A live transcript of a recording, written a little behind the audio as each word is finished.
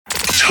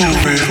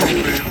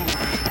Toolroom.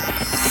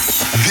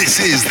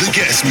 This is the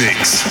guest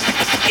mix.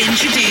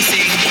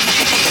 Introducing.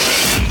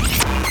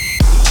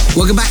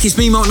 Welcome back, it's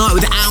me Mark Knight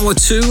with hour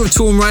 2 of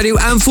Toolroom Radio,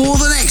 and for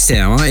the next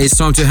hour it's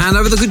time to hand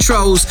over the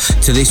controls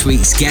to this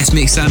week's guest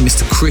mixer,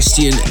 Mr.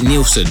 Christian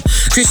Nielsen.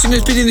 Christian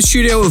has been in the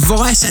studio of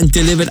Vice and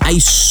delivered a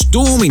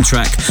storming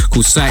track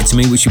called Say It To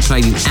Me, which we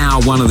played in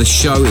hour 1 of the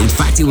show. In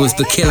fact, it was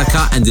the killer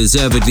cut, and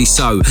deservedly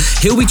so.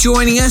 He'll be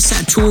joining us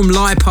at Toolroom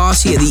Live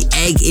Party at the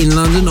Egg in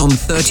London on the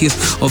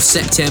 30th of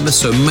September,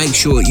 so make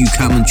sure you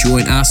come and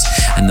join us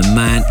and the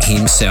man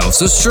himself.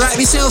 So strap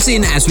yourselves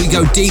in as we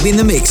go deep in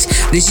the mix.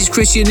 This is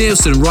Christian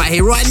Nielsen right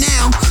here, right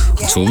now,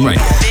 on Toolroom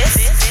Radio. This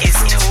is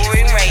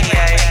Toolroom Radio.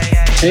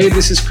 Hey,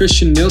 this is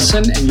Christian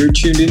Nielsen, and you're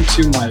tuned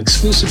into my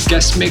exclusive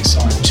guest mix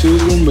on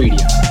Toolroom Radio.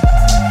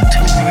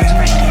 Toolroom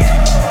Radio.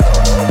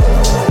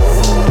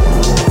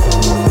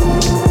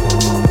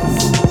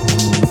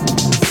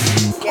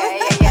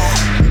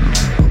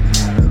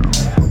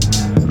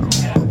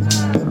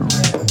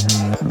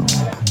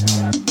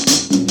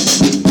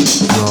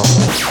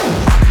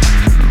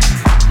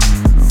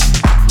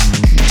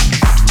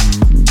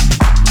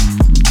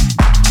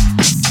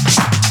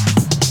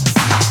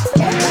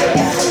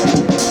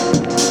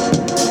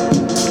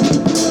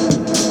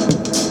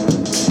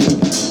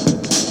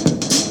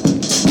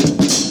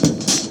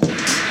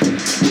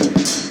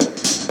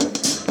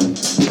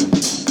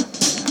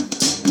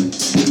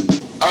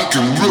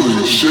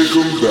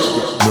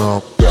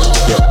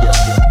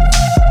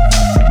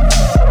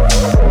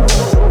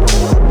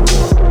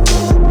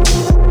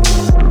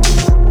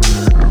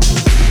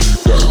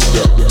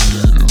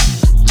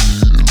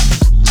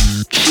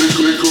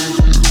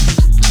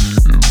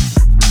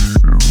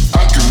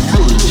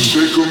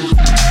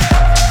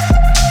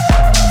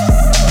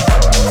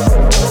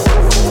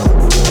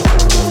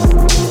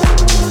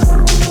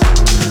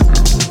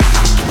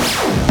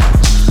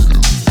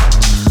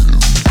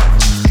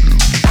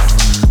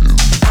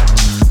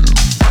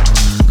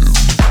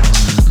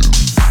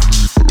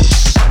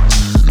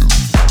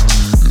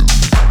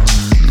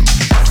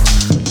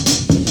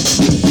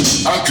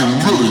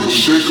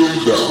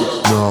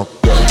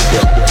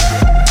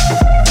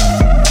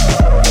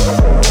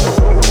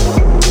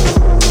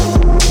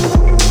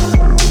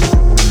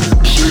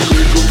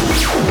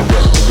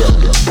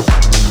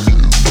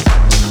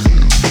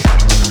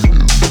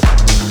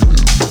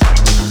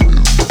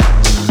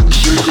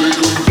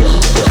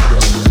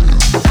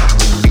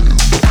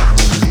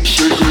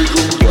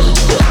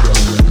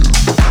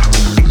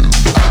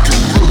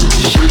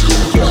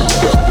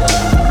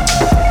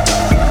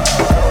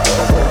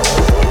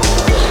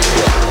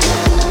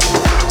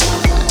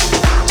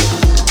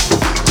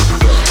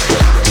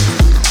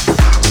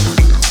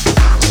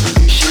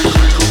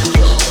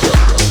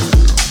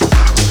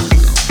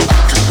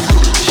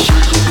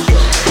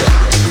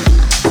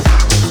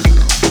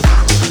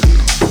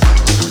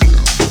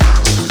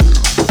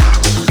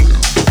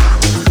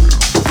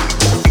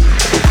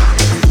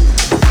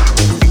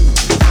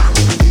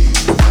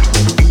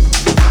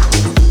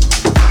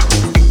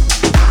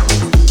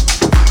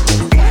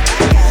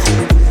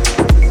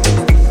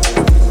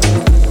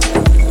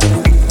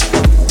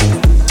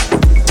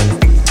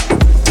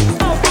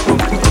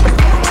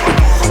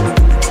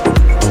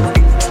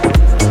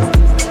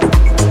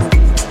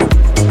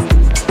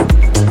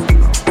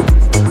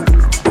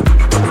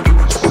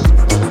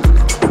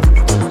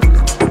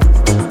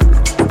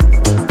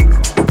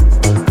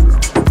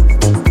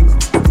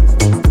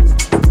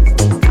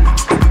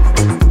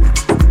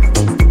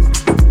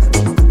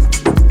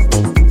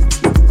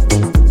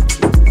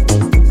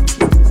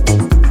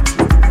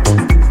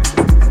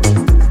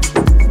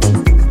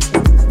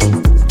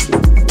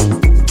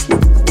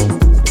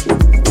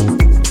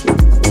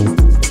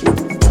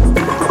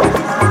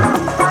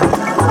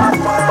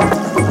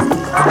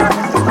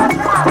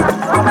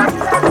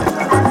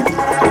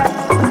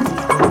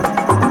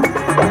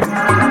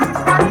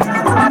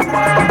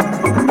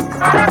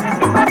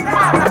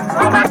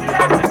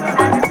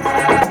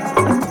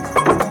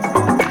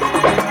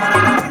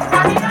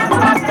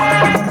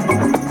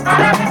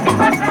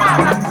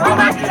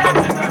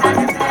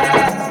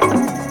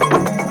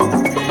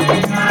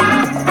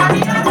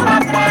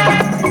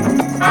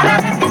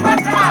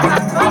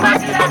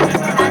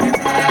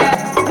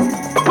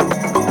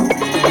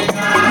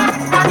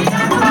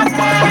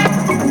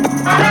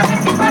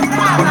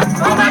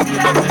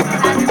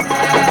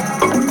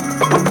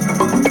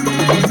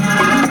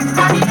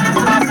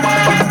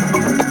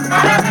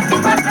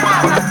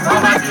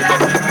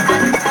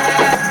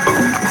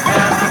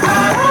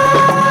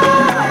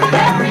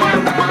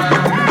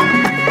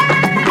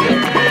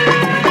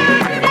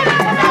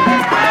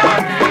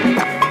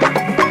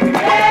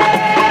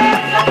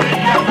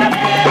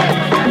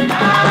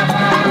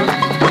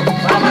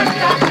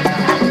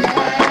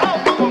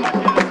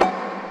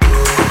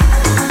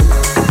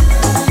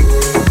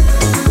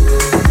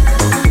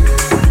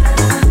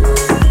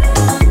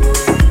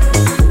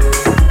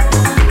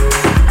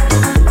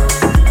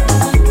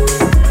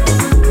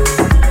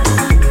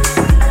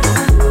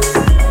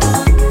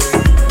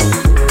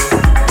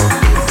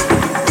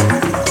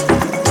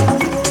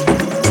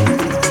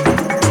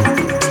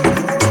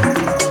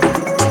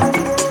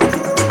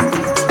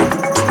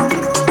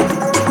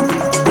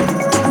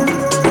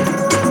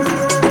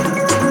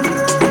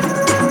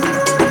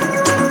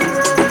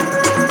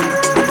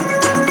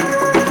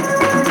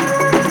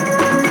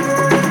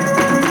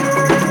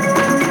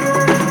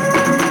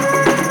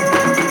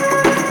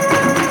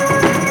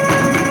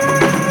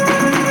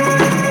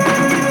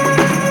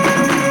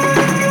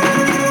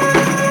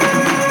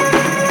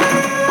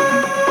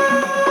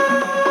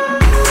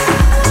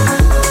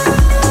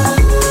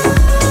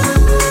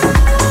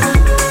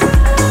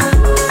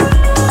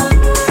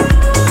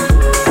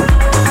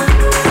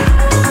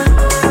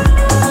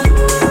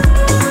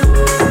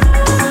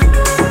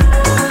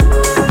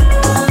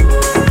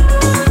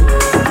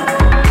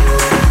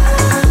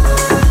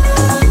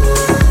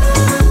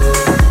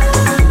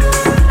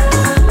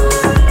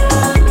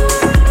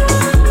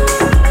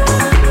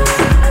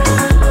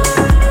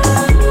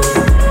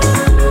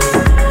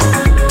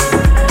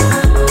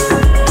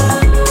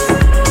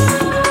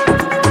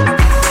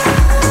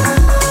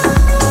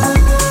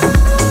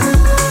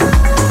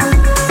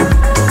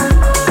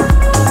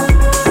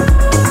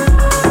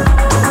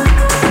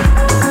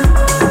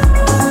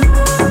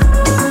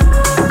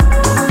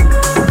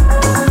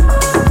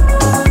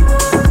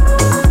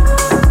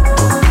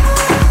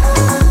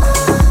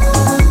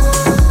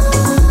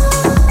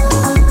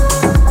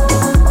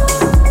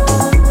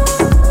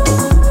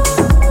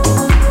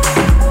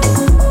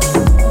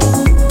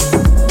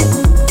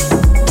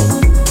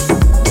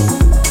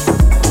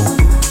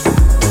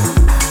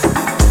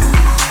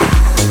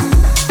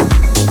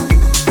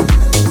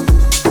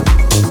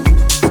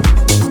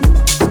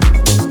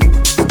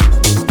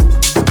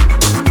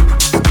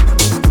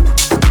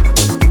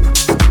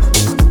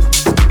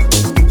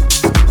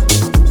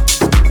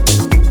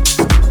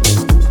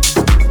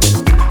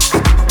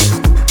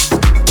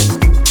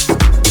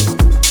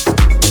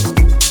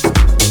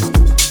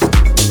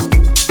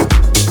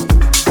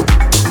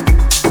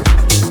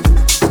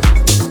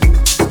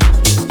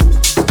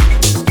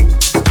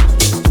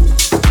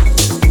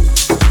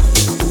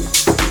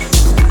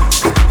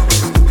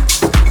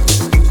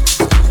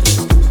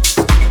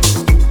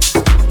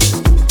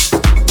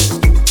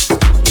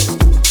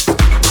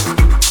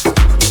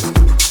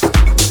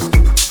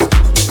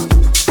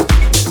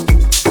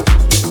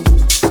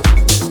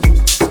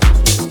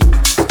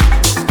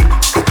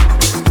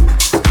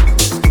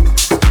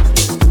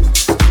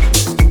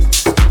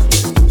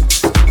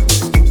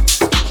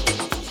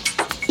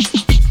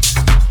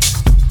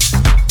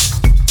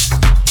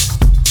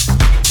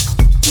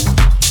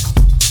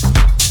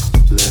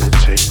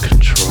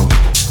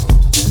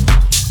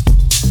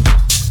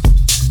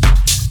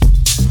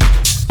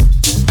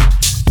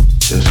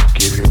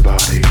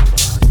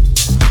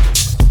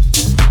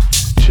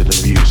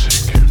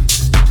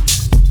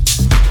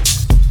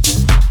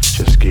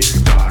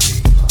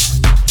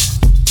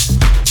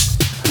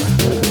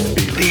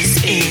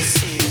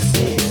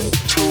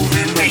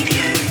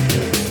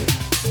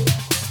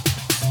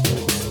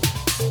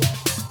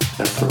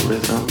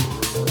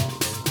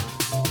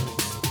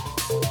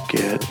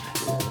 get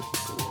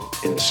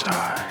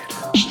inside.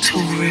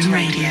 Toolroom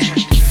Radio.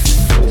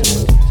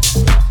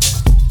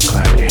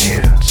 Clap your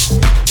hands.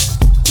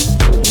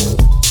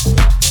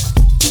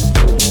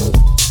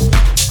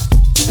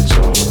 It's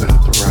all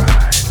about the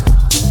ride.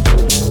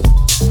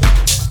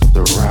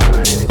 The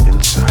ride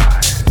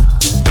inside.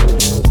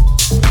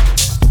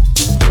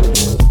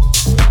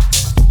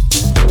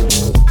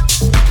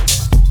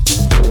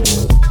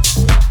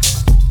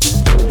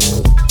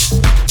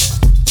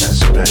 That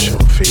special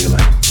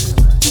feeling.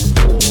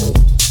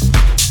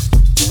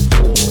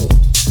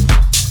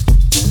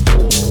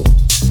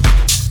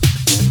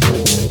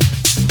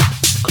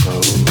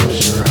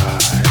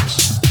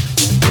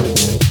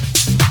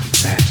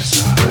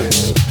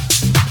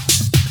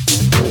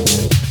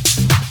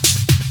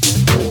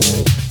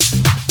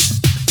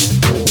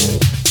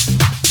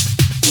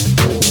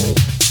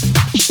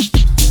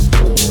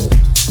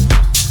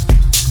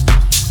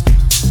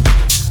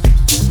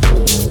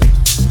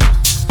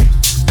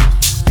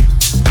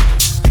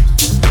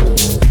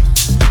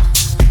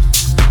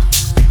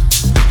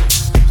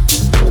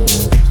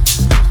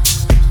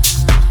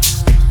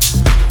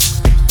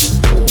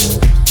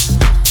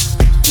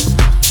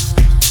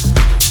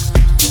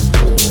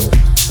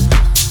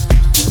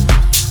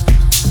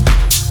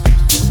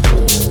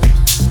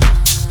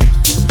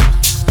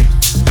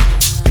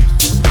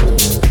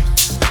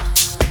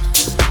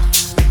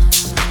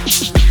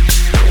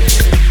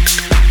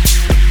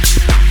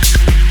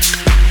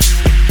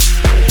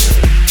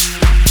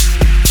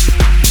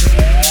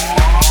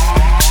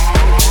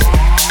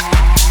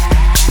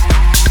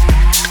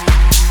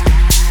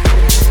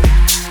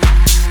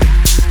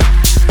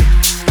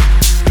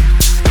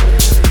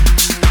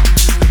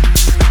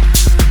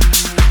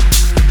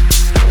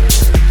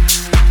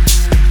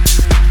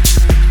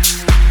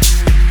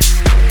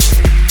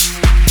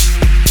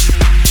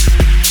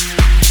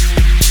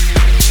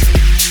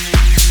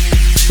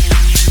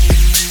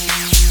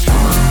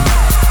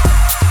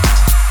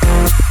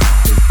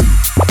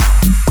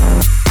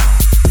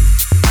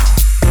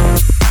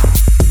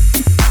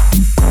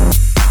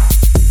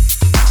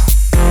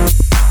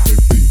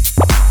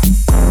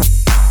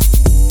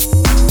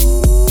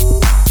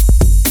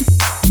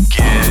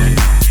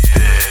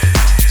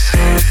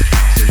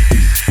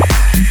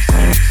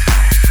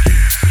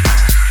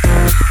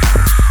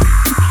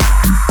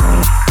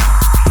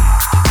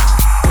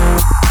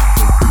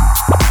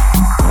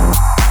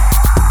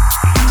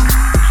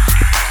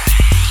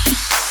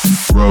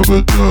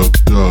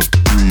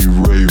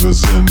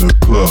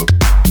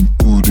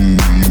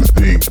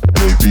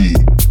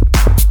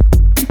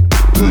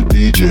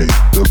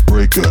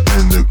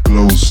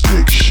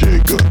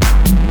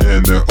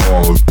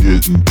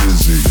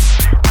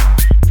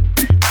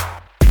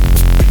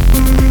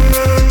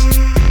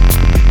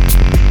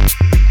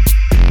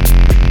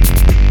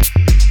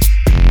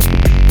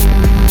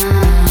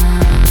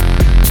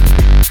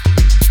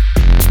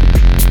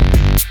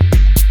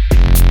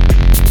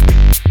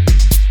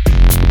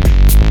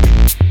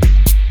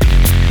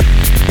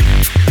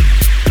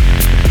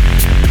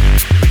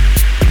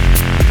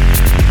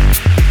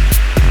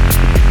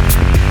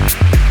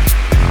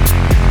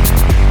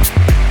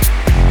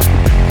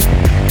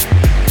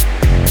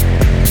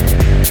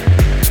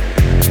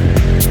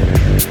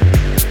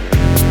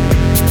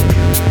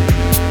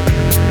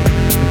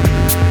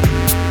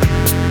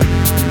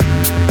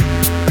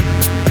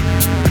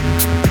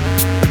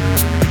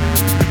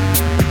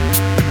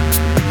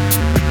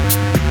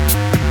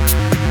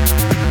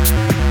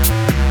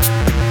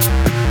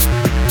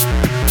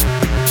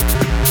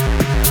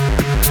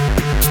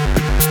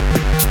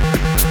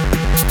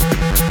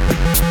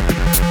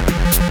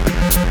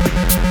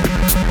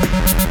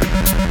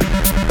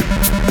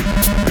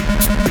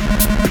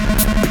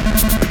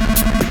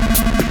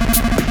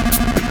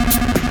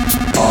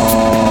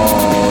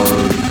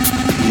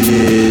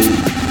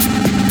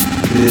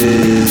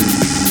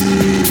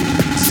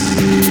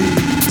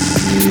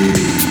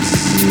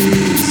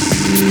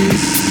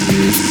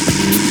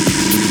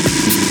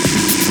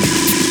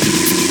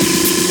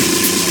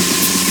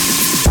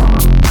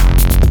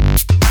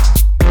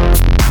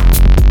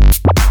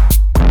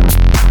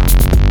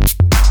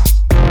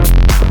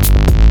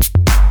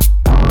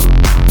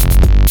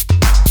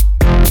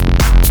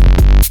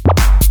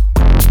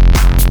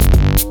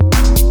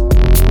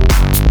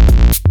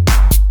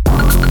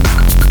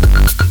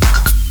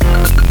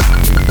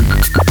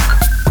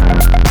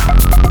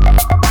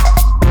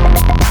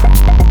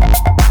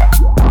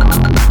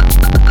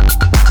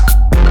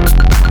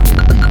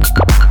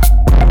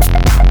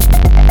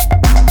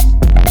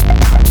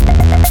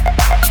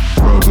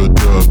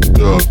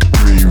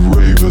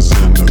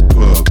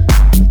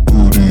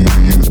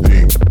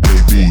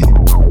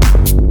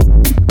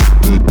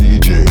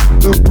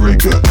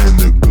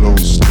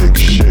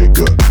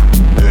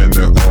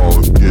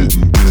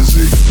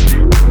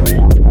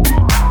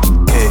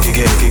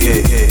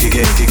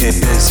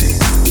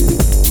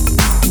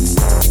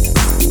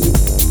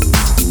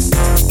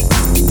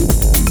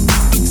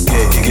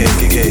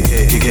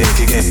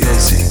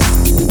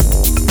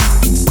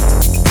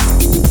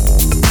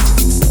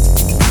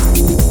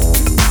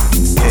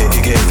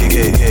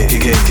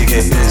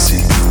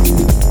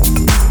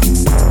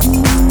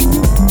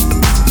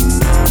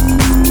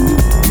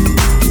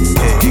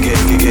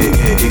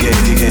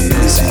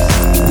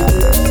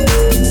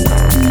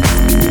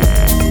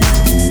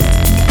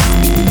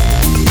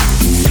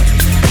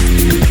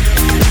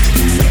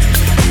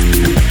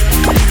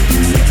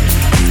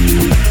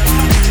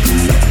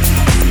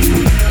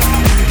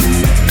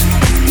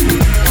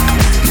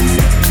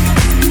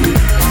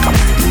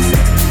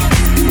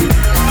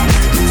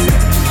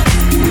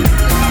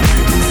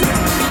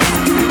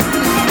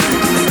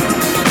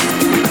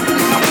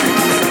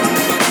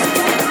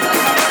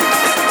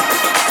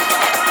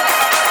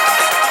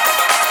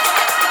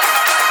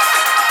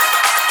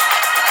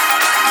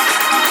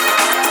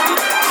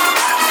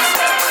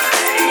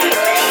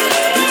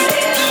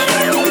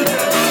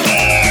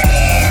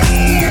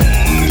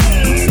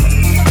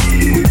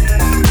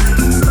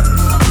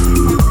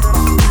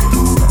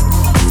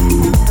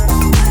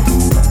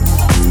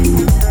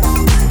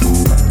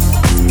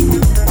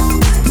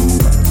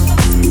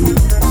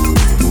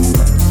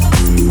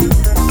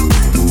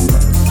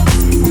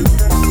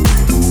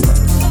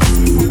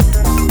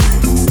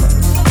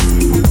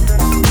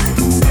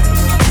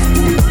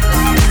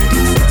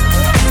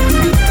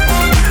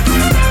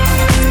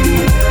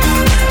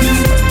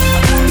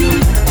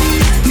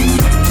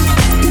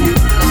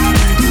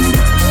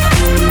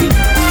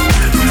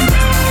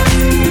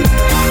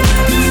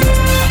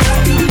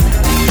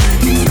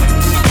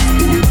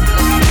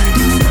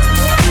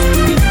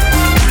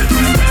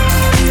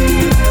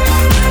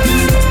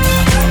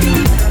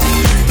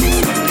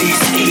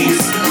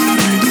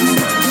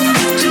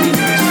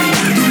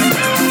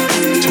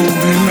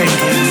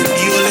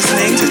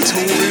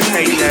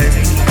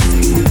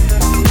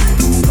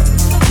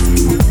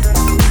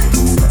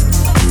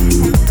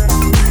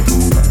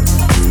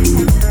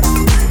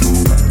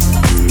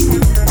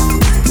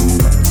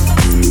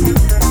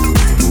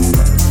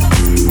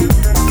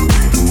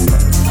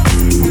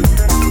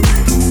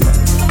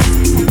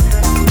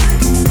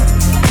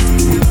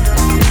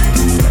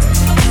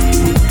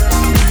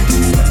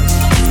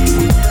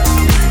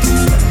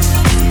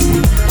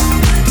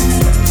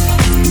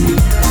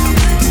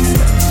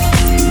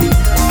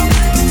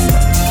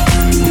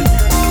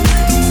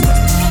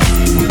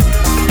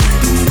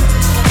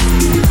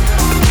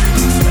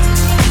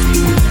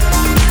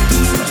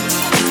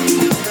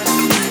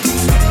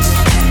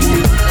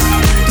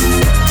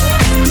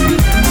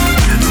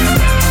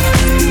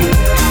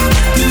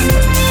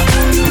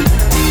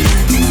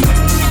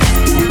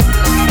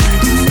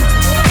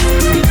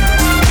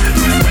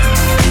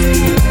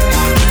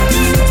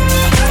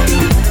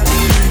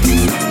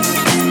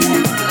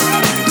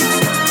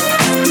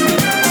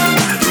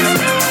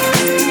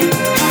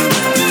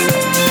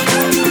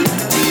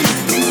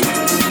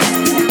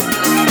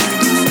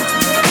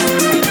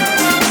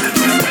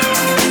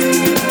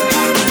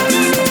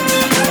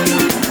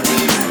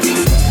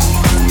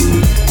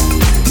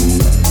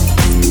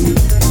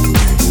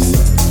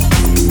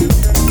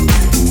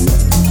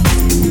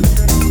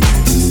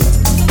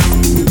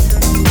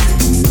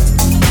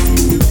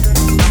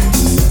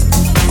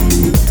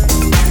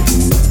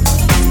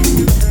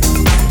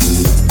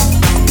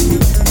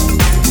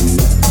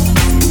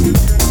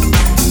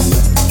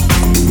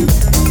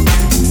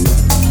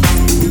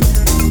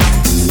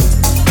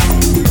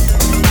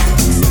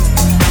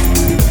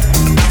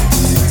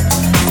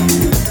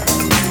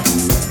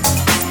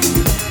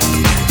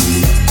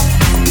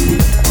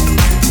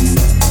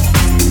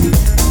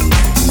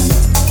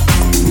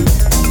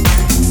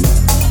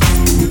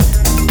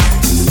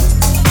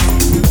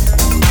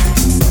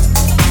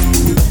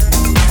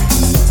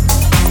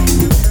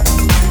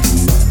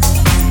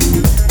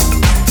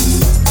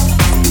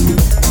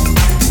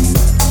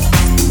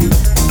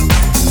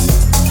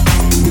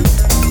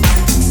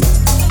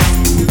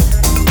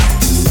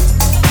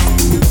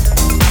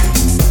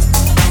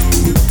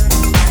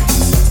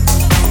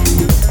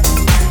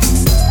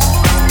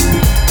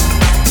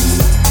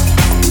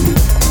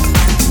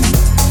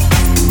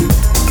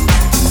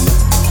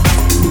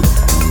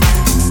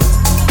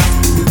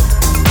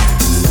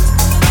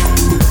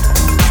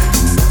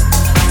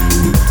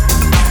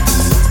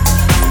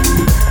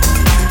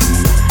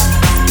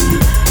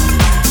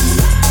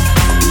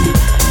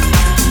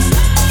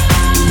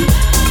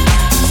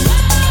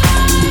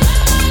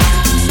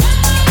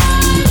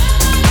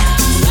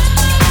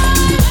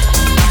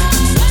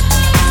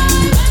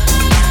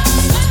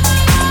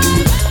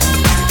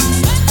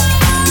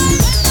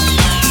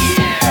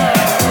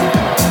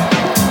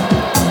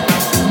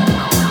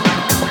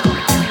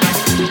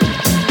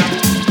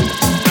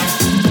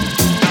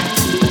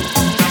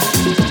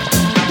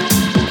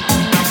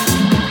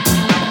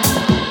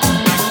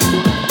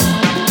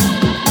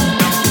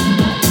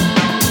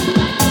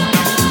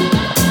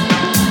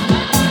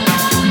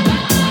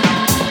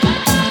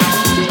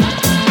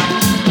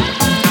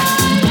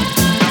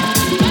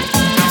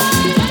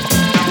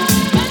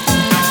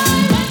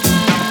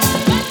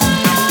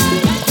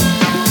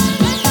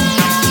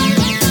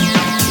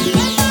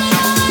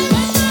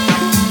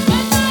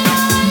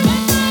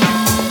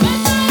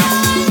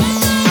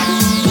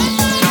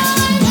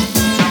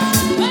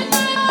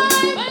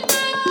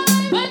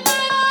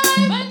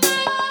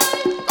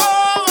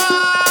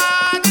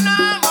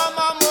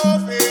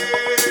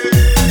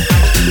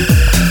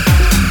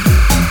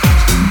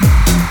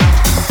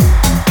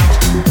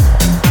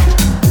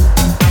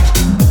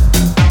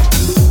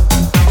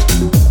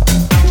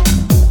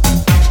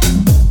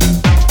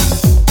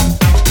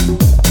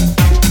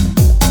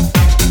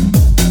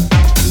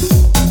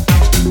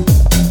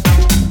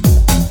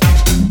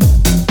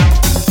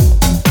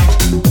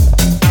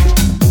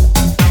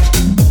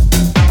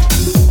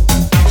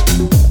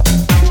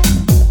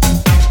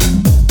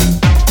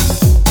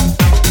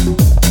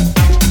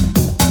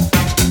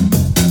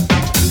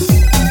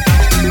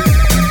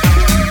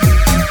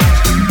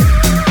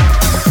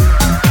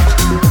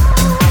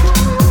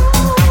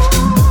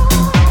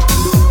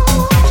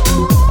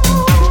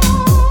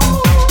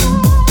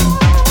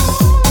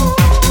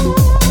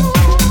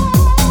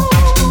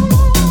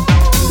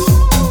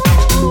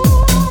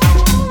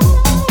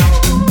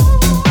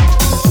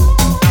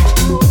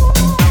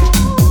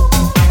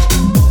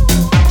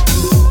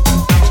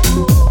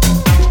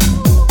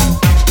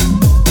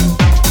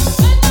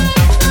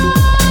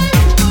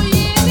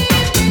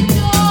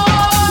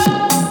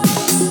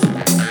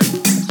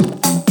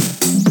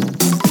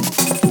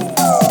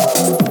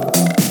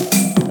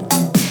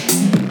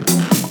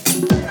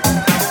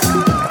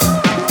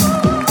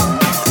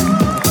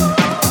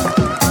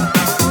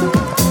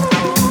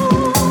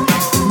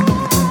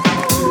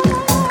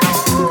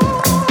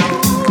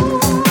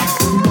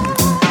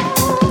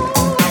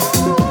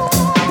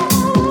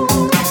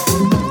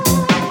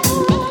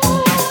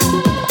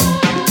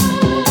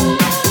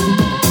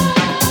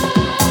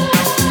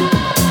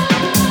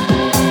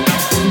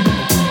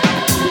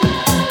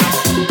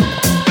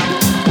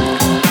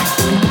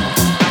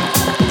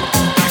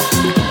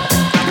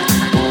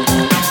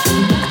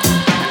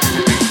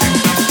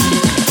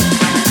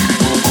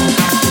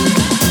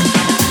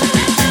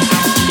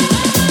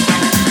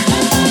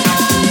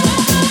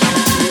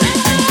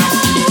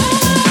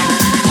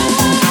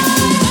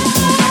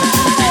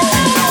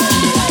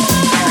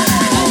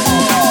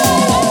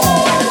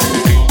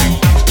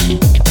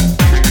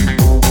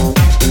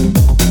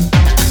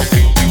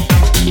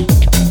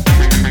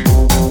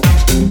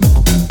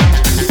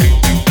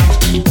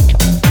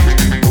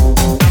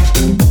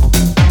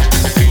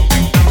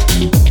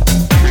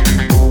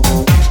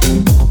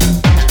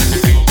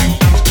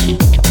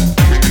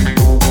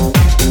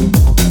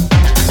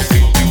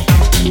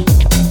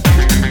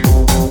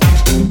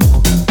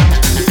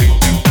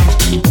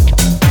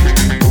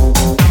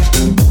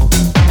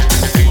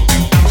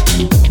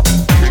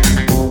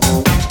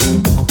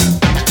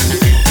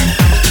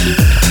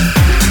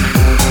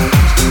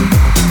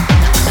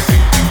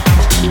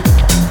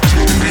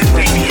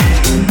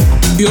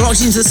 You're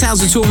locked into the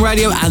sounds of Toolroom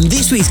Radio and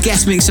this week's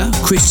guest mixer,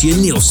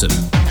 Christian Nielsen.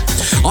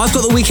 I've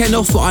got the weekend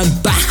off, but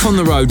I'm back on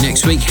the road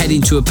next week,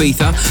 heading to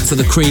Ibiza for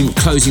the Cream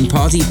closing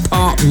party,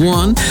 part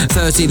 1,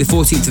 Thursday the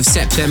 14th of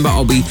September.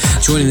 I'll be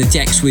joining the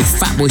decks with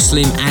Fatboy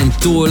Slim and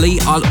Doily.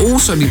 I'll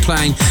also be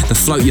playing the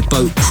Float Your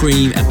Boat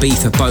Cream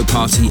Ibiza boat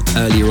party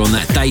earlier on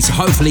that day, so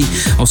hopefully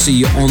I'll see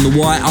you on the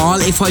White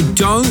Isle. If I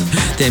don't,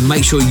 then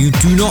make sure you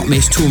do not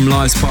miss Toolroom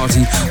Live's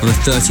party on the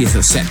 30th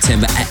of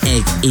September at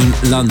Egg in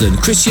London.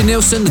 Christian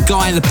Nielsen, the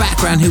guy in the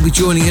background who'll be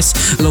joining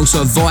us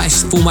alongside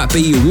Vice, Format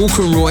B,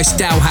 Walker and Royce,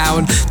 Dal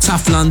Howard,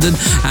 Tough London,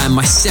 and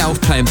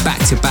myself playing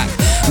back-to-back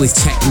with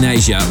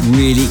Technasia.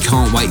 Really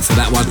can't wait for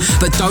that one.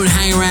 But don't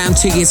hang around,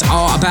 tickets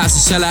are about to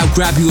sell out.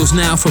 Grab yours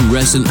now from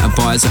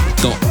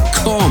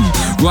residentadvisor.com.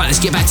 Right, let's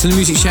get back to the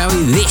music, shall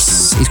we?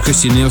 This is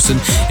Christian Nielsen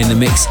in the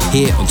mix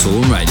here on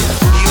Toolroom Radio.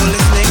 You're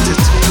listening to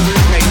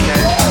Toolroom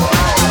Radio.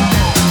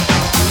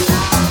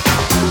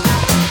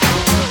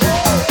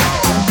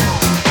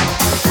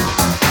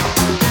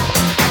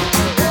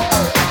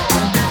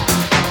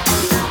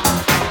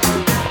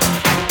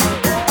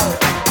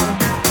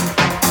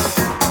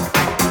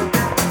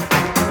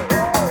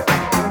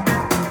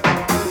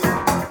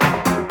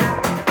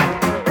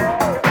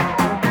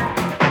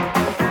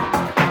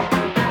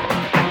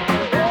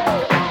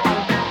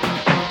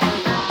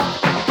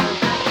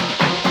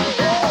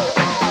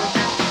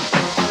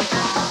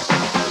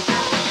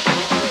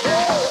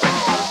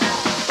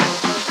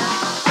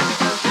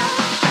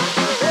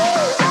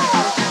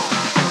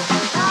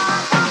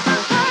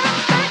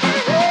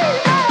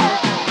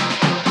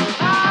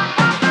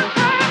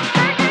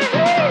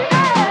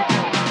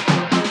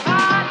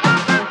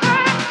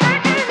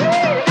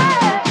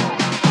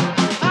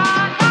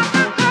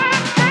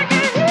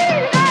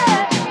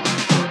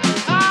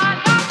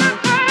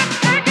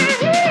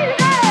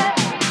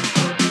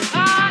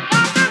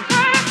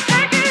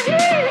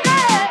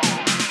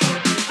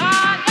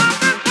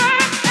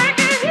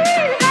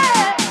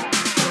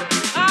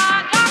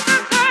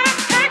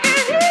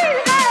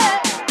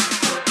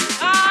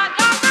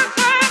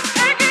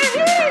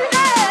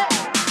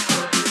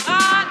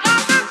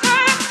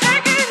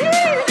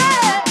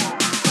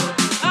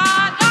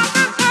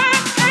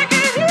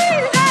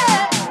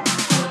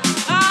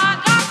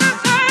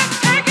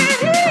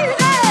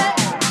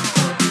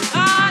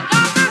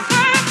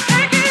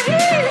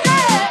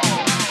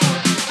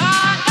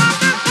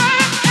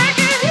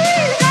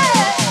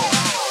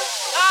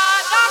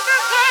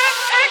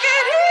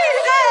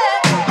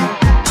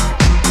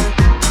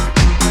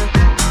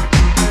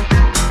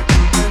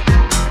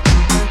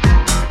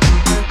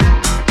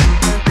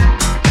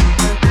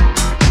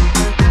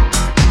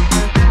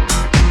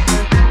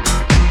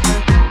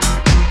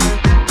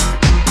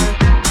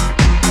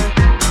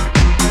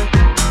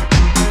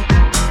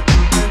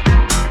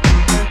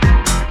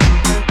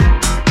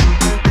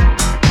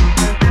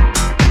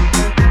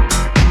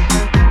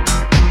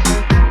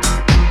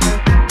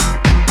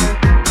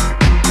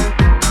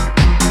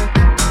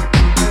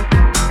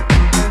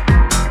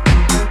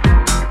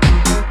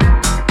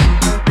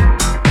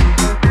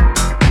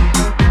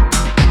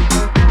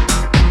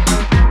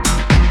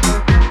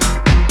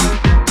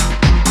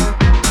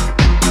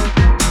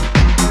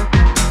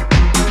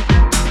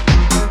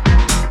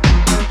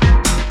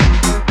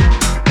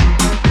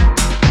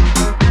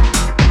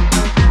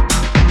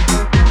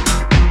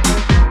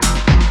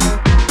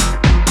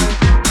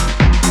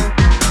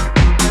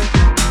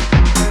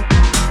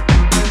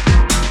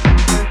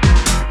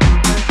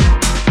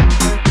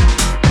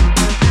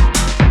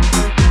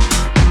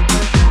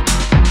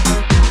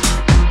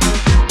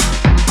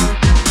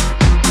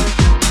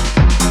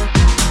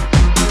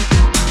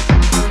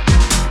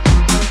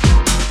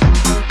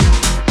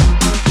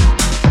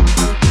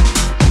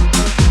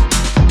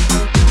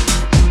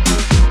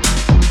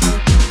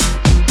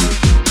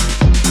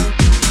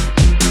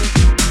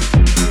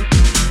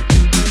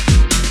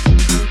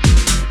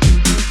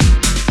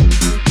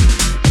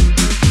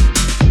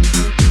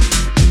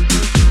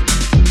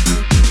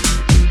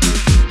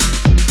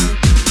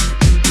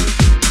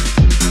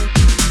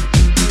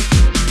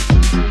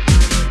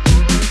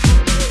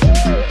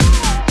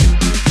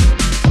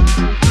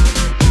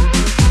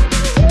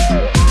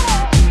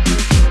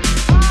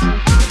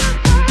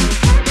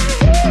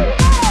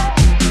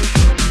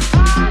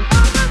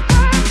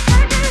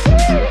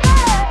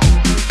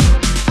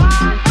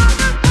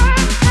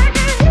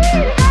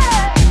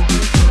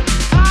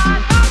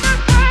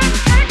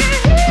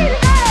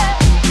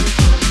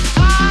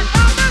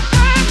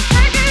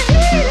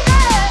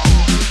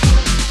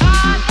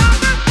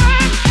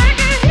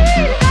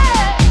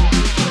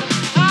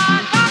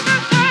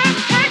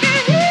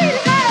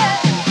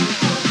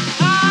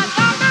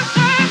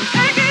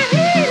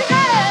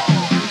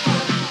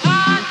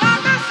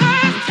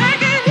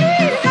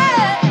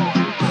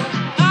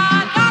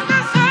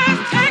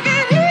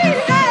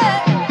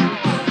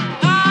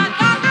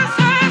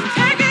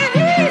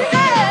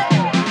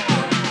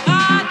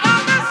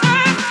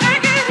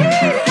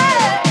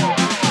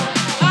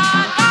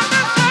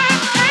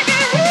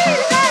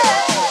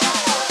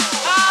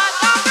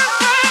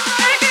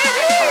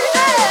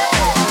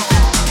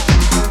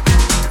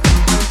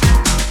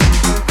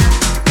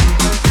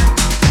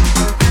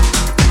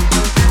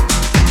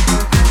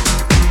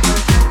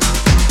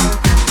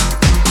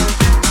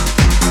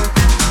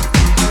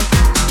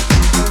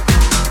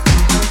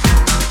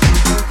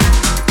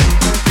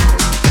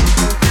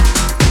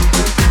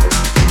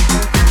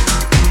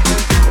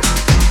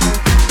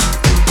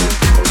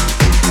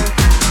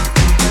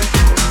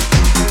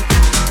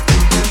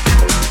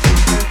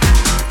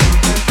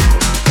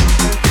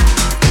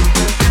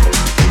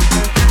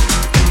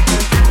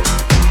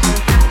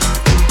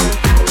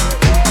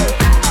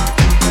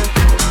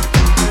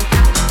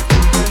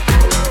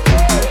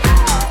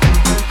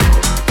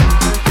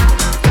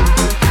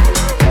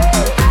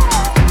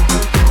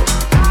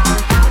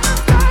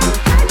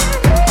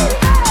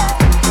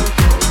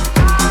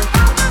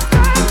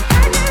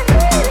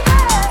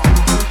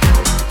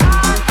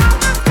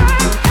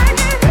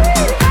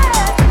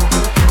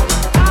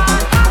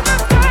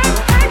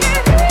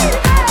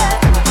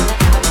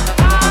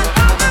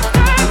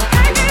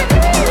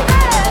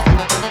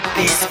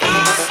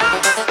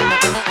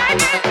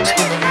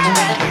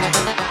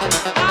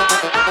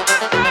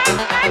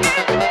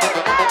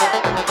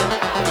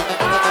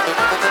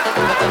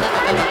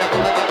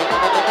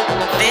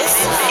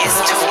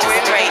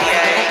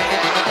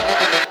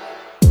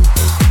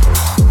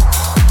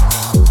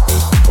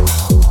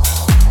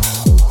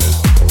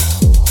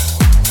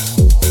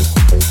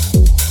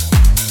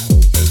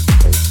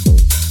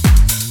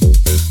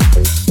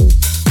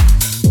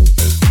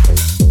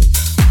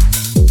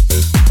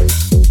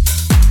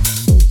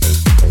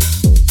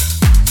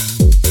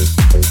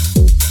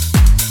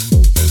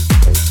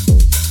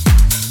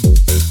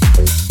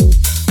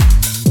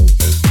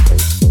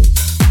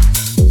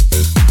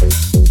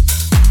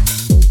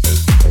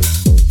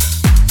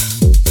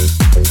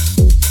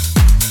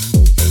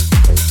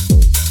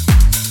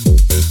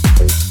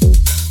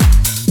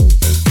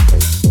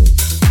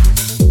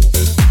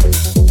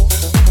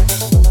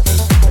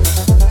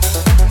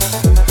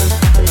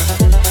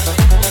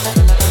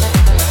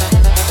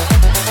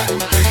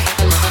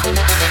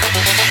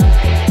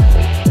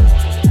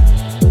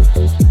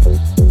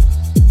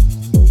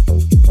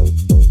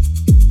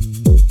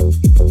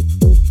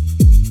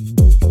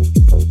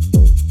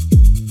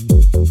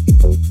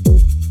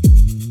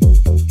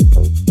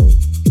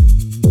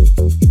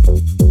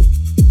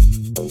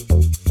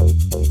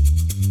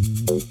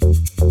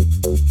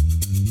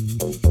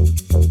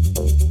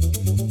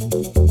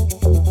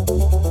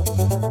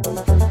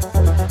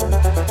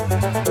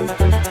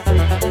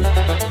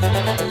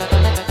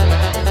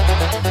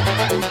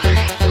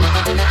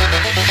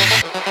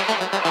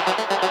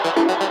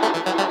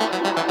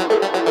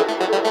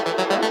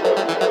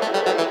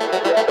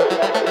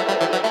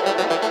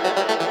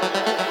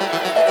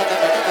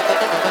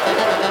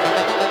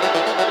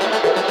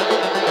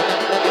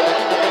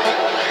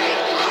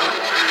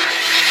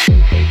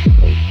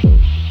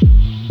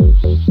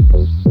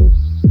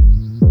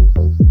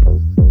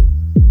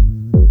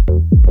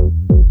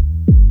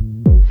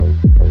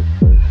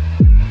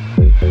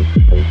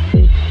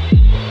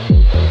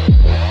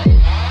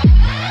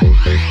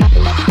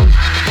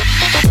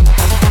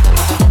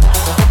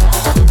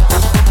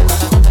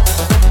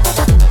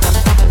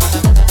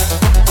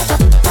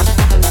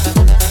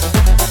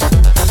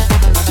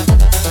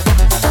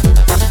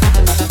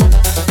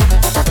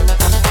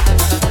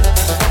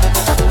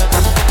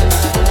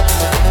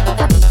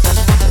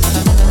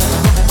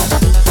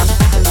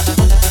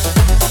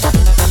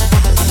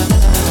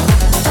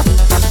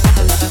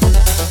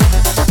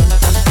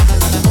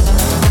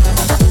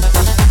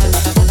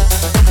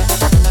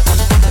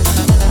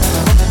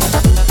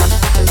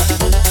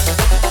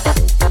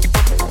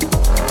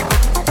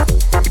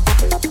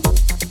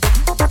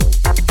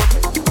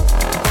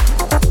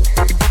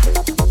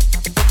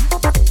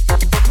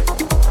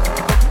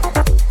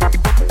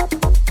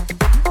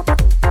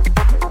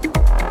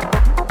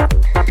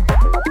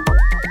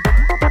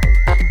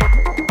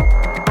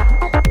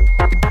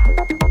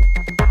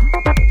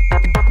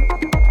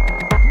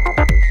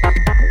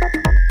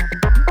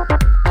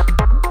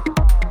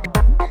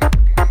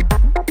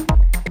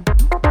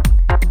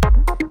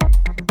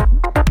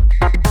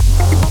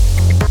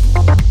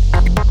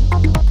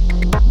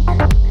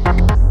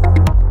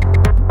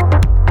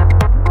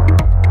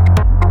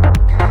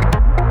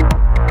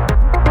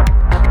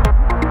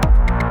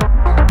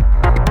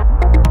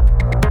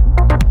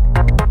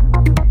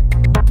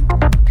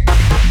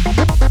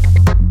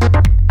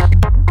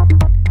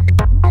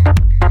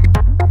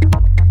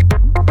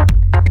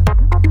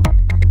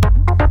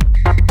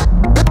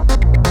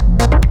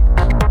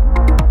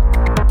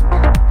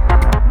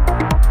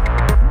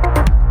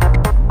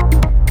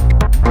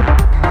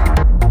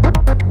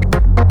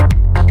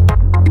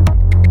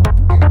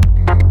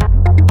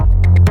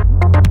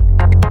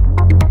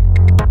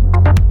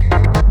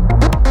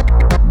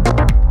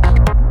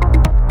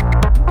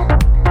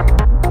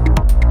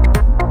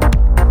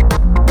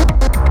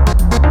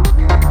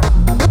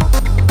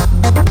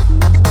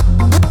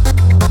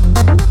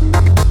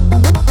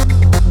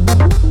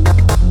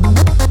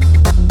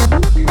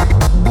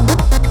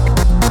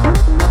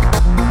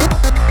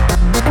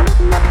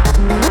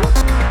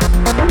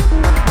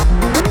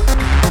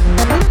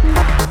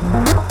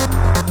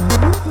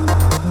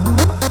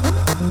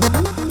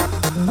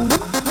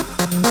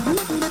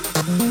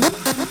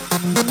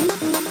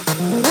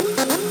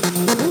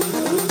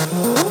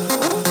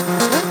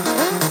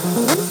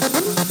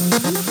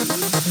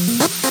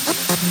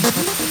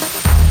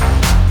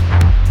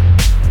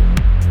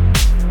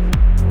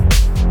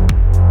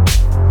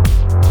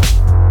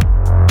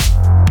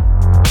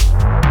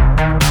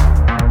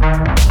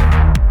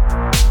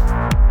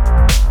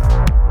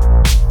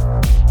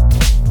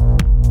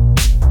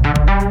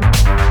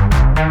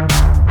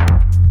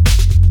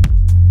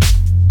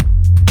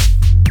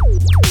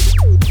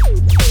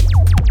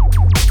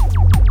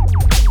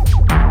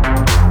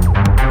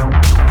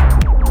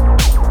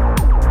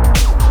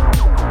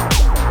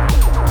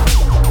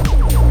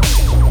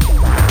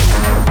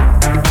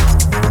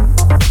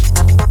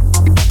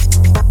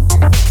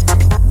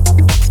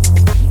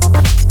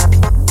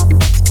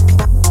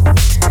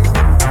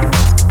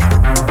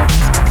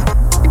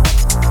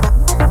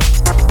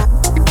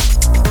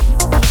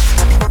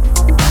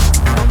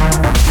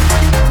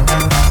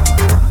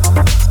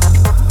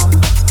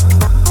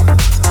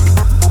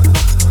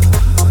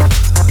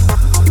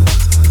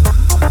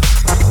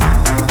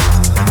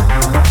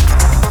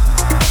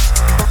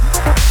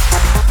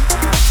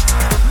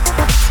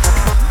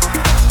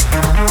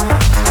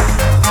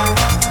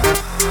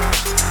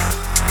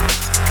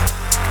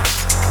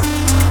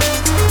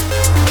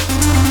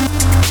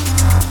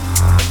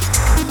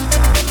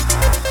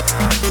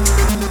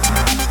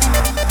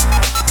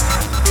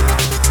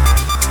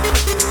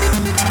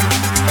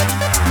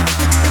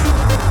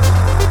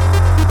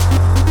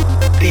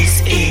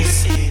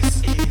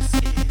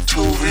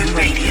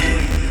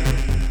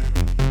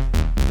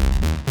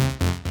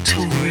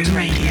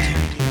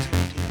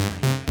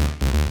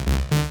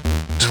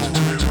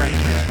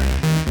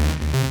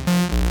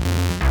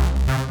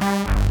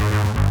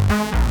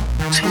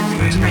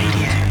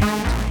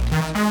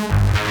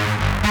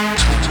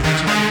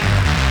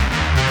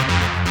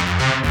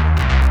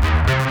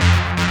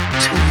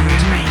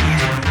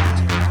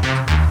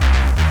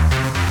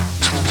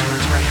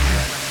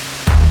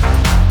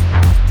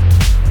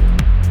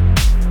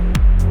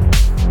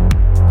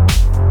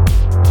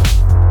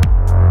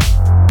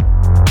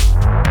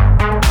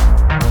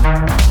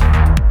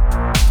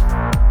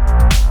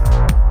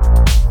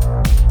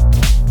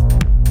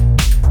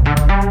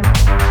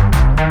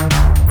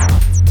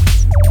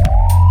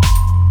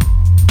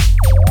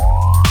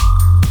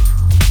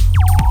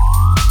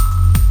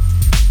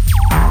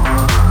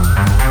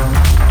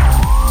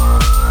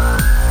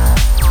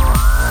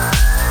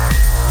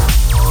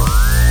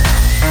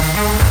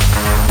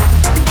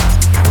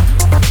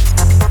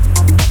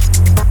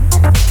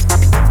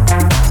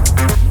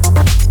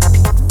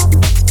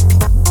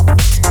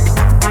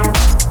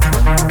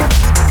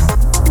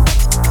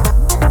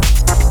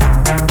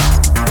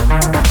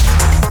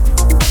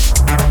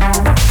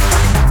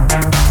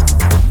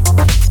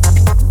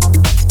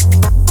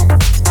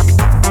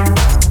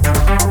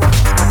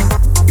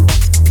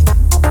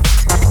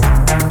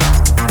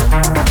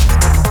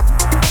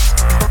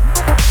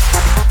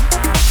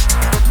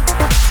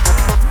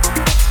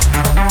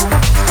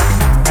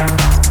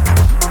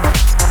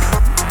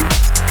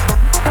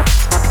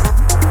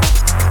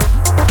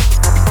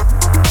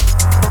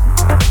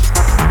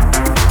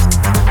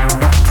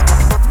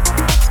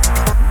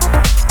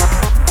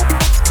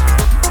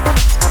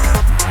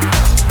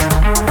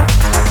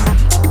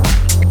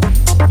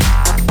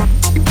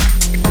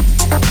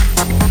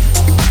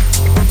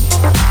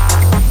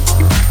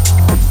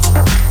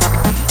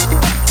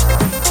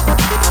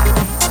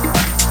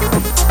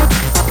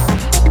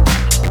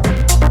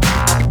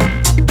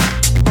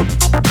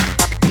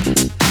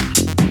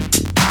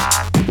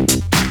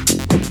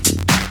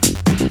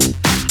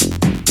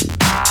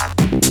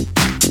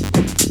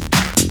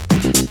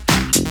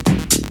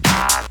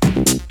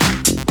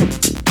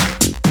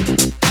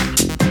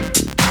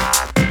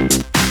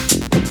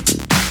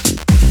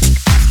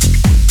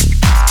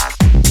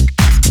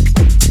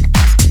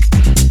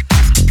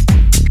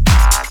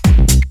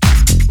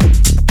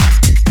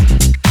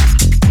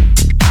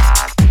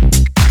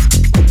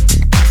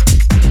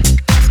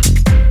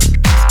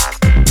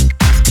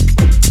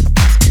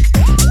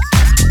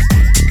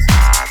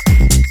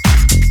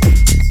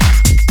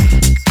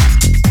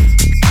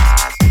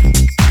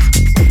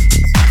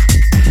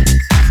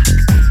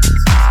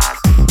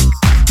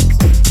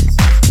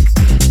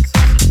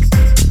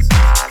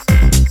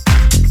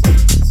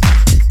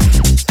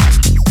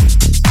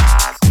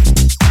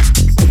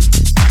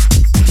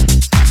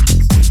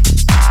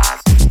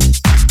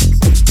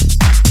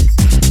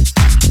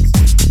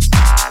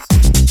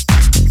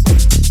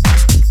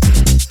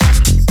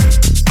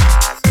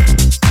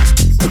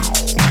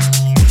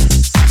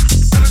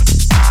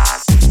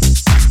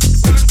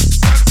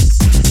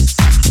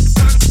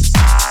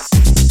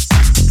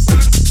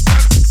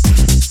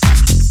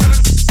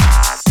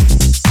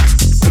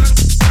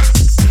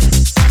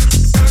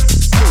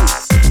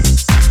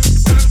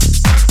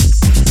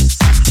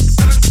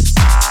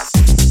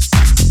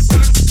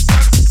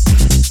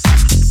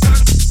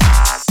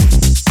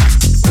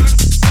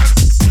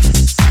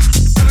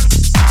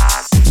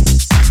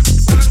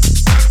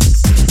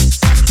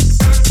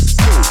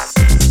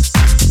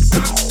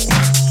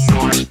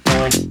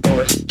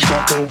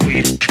 smoking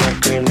weed,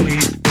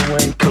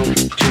 doing coke,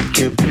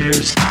 drinking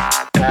beers,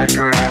 pack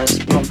her ass,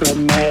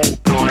 smoking man,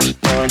 noise,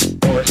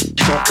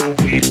 smoking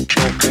weed,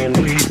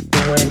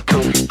 doing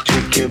coke,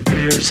 drinking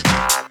beers,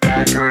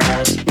 pack her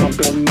ass,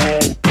 smoking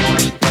man,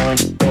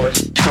 noise,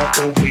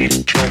 smoking weed,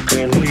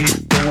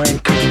 doing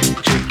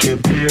coke, drinking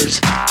beers,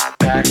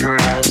 pack her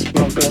ass,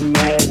 smoking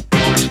man,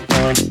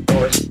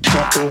 noise,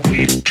 smoking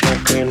weed,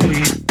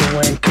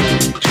 doing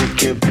coke,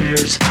 drinking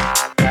beers,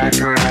 pack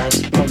her ass,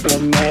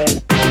 smoking man,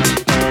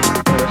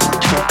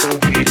 smoking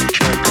weed,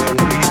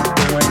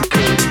 doing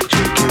coke,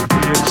 drinking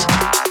beers,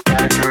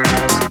 pack her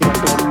ass,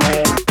 smoking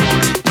man,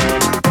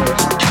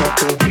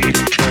 smoking weed,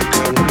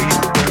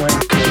 doing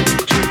coke,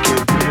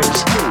 drinking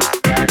beers,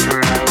 pack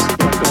her ass,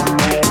 smoking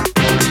man,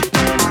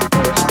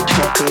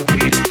 smoking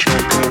weed,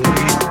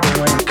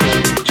 doing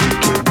coke,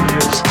 drinking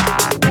beers,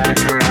 pack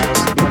her ass,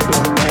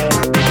 smoking man,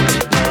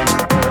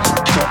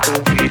 smoking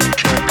weed,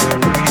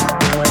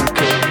 doing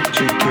coke,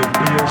 drinking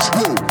beers,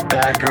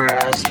 pack her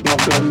ass,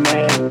 smoking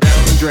man, down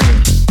the drain.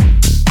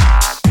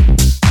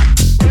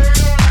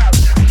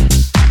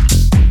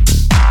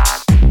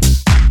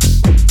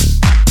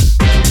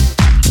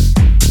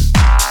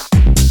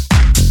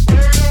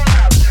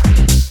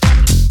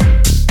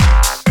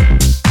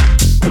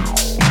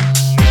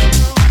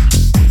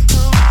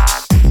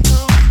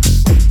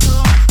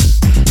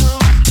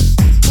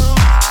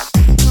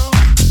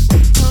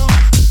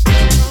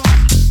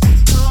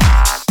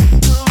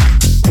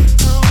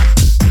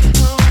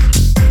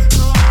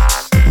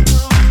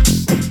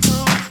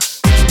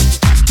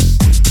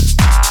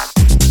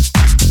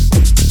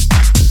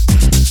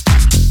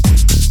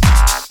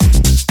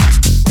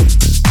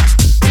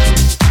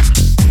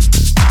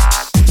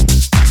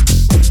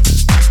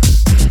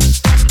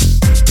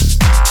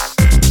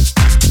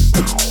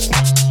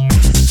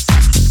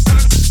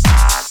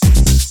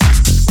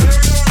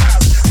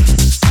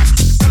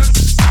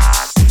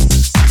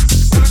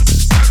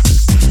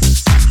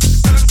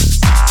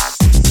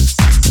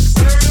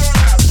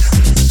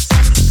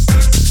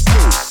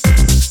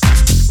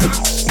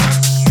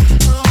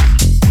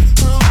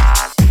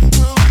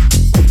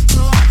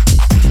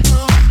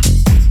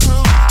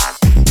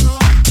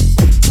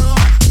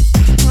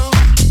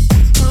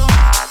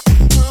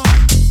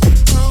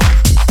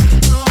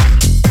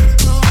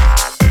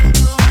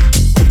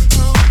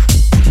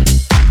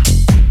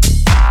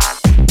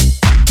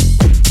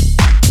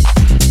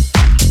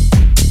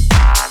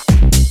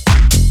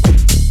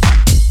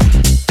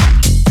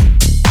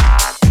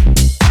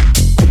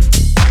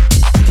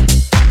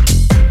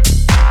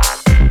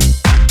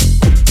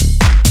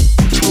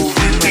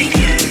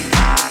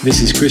 This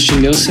is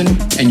Christian Nielsen,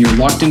 and you're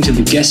locked into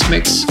the guest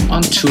mix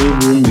on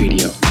Toolroom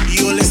Radio.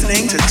 You're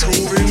listening to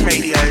Toolroom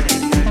Radio.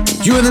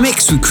 You're in the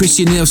mix with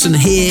Christian Nielsen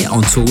here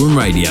on Toolroom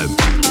Radio.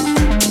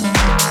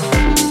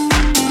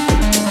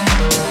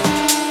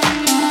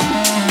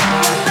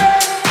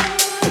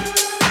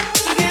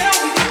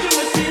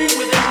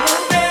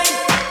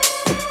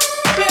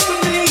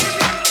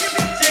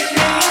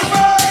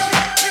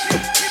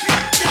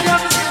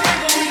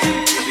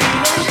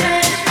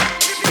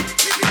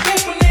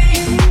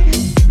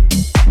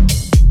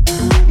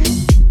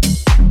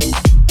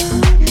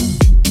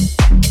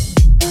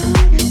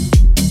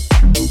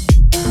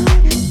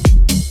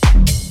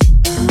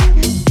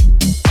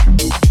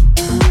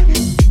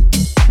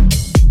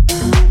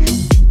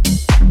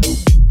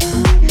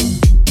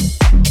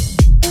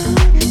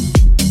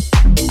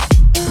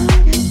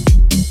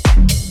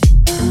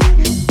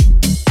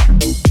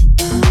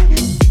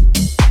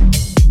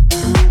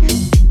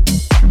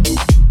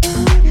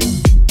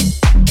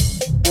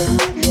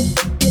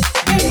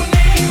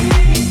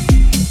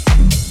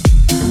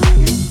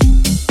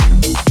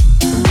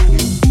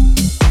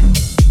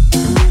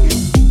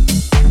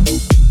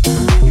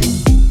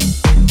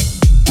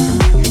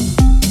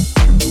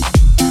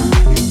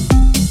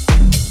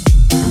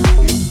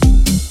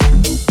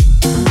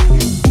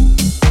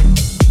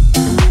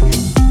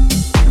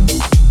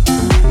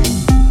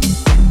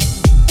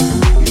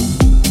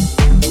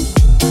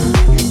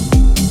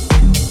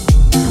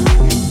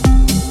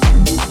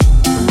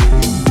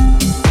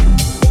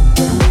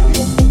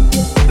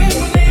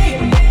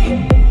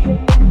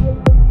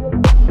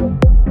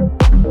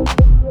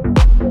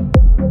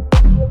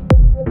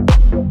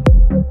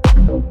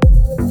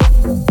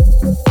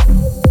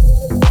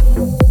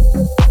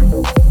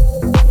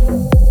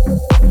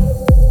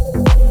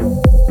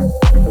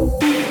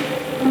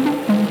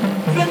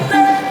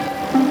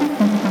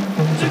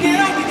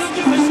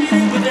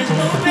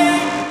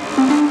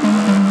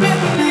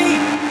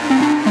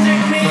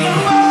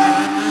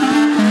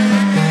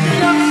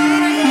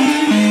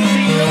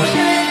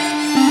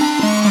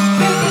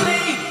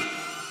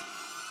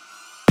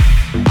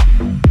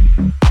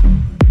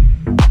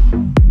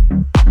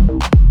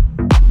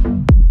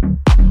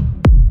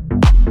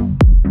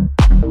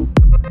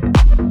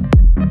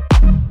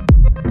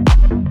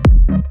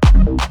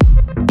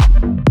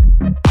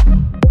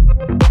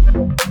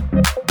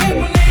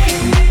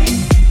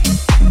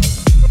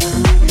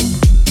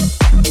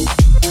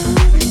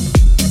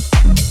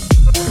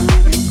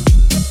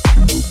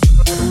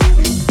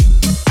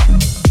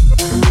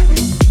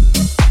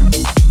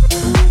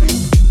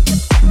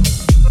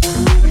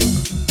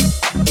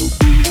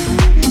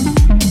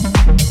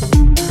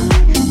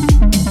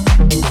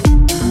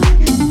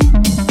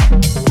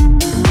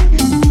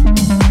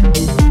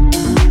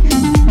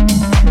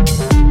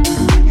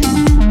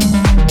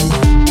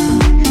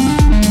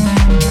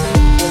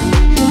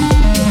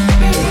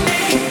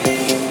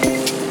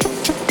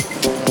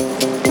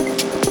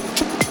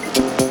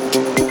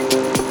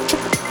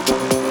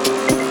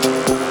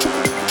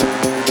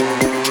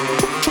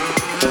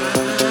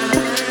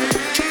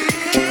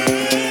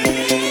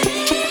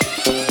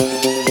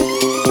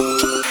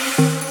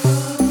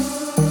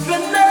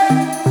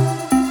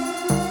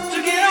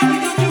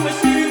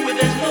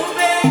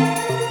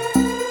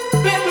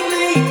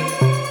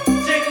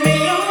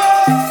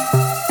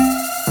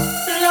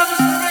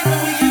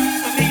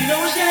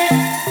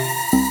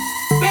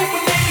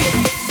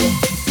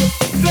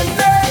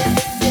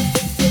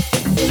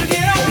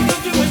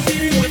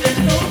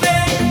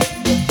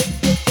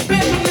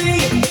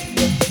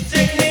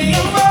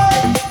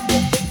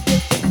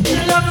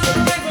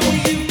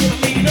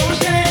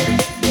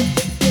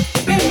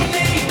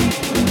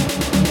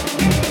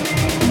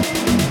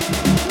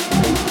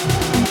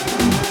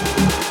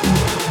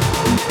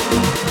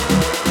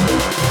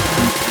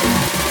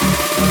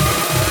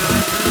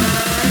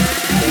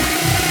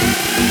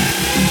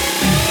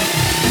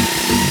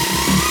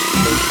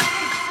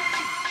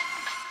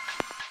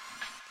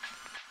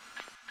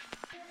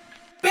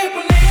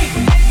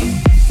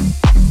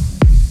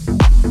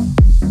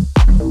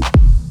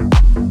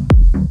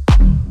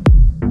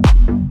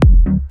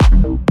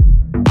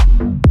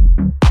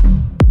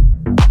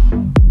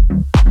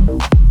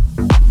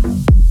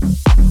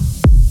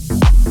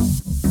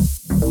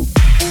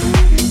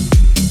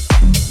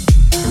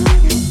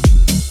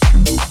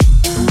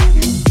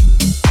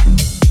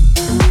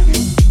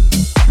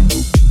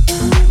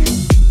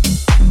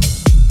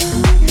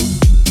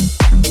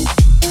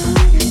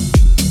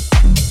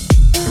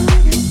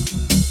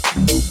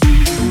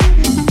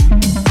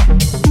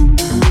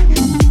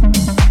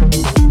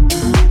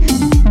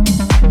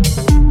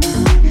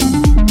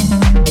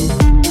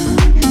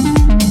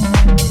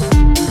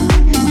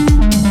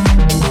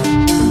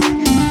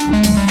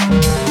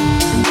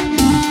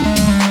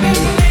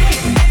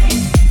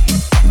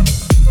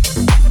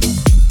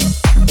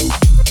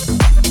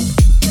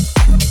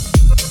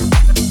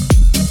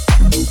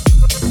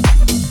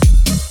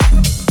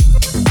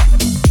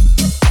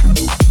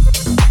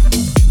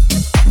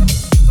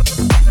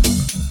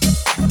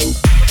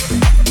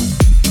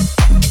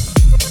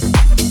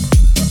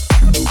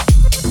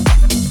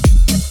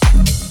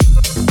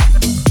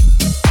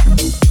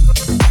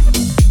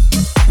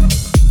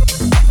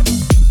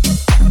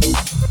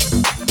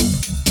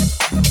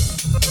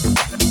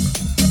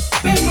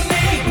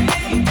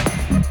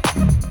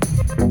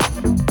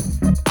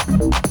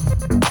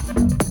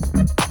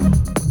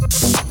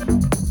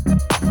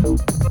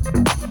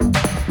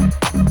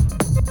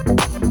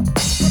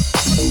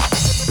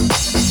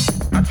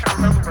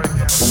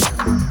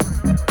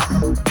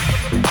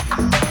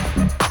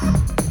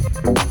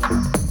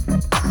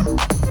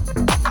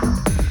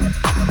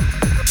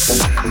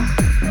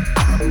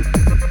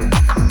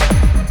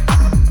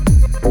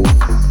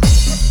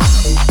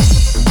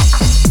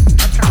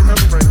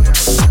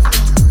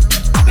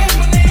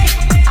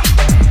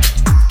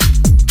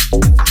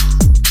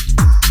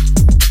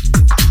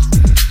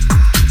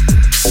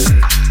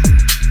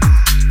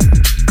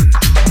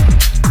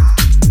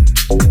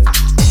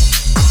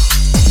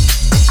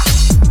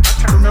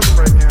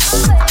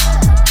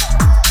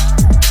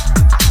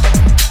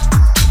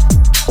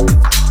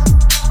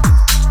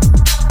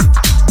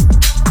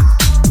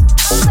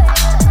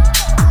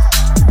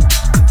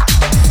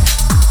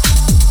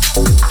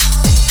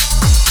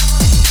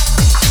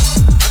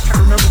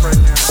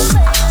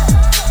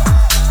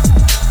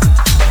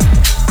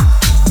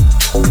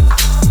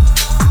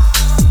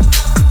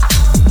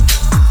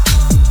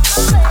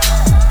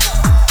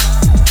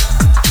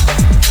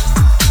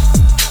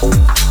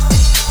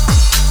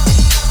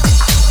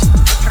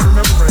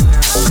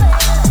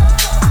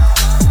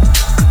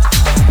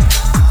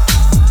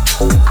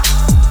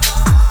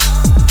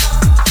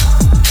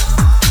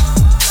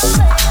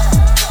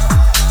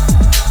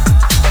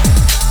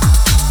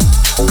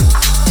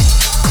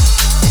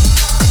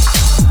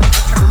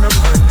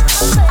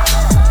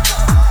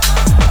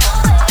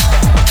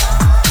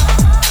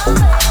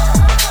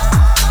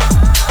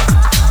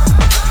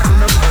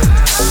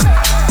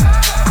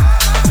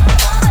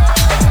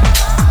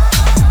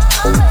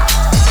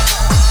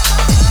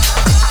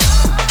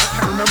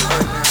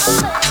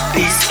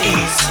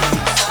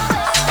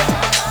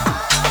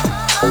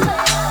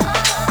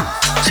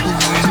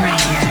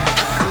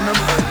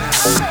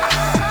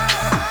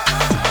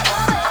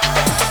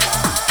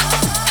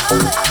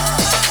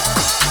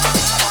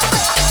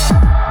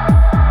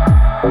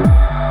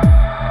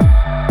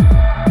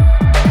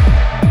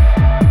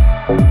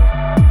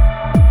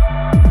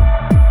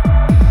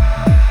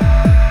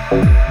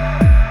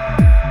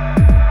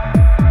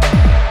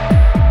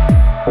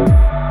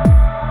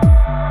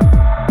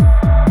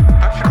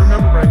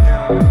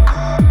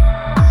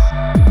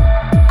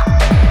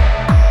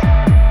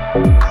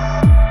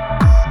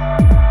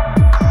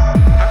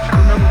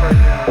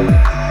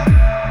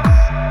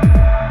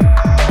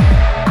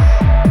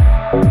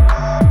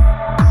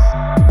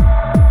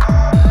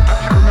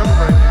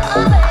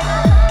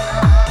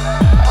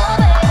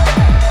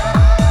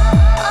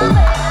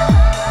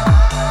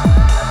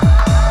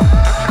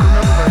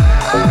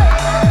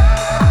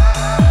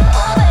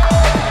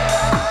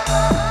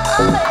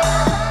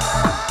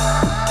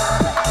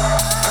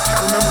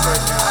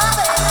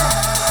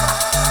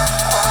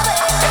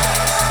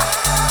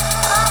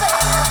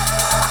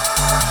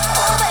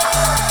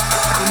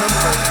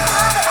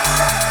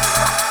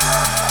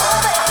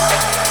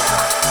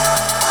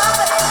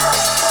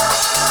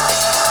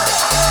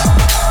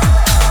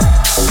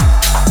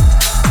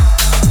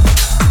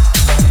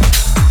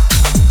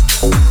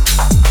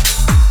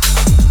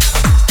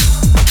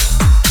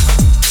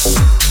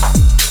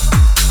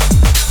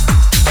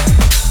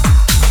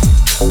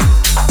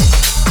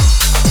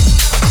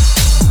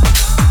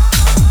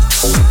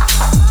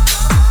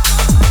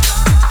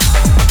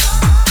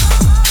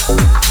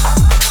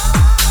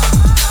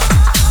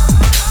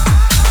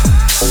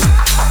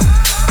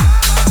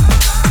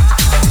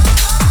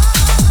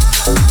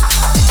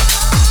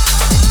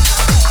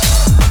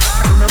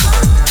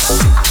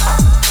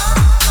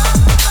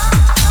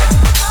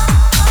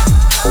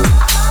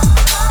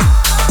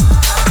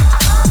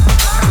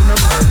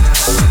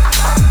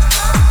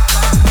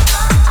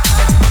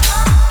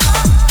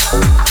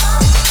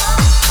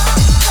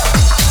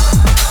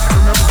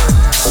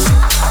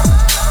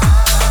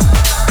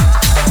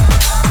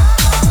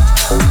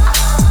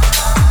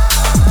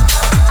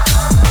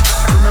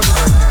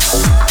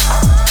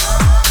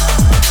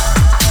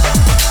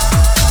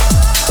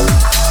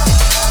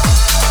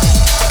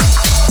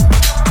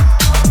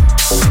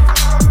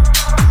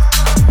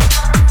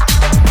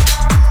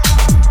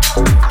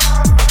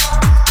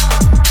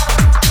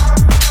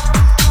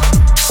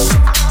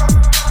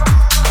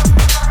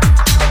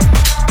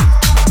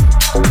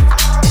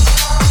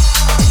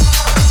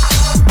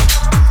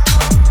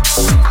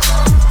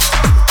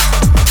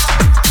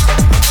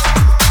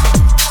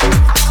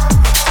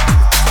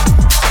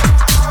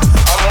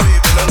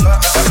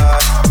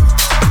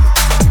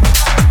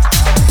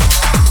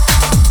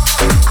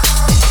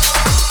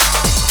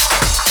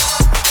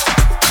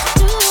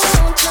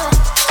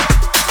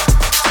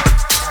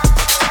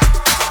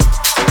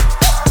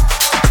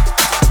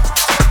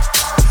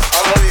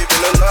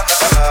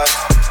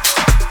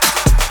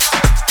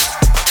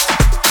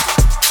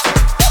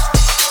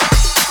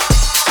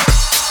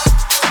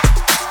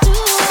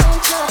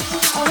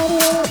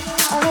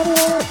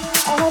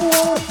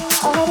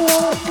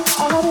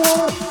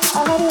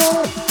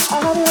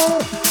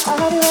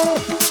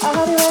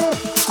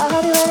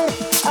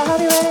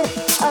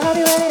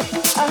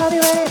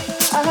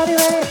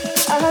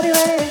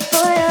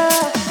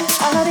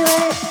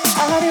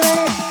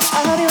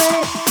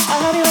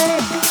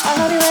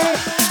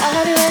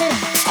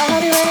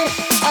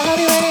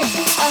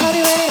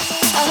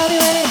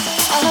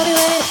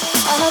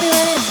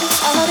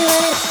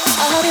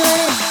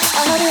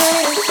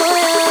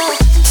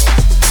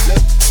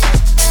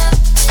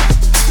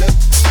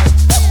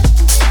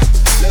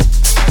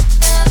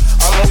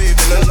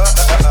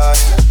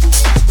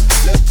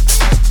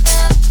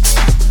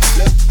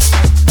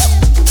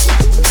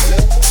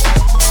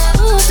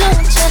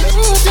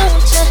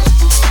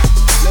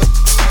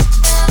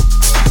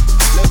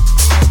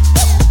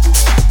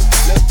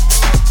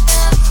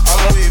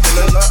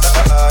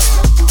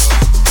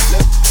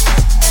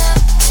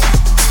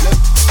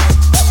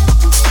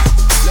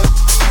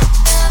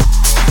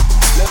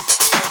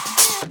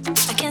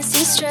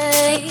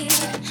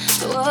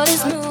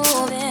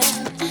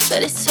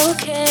 but it's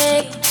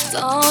okay as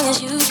long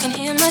as you can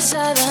hear my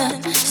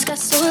silence. It's got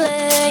so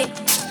late.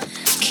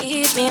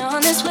 Keep me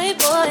on this way,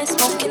 boy,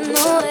 smoking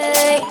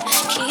away.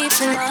 Keep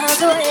me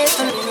miles away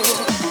from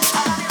you.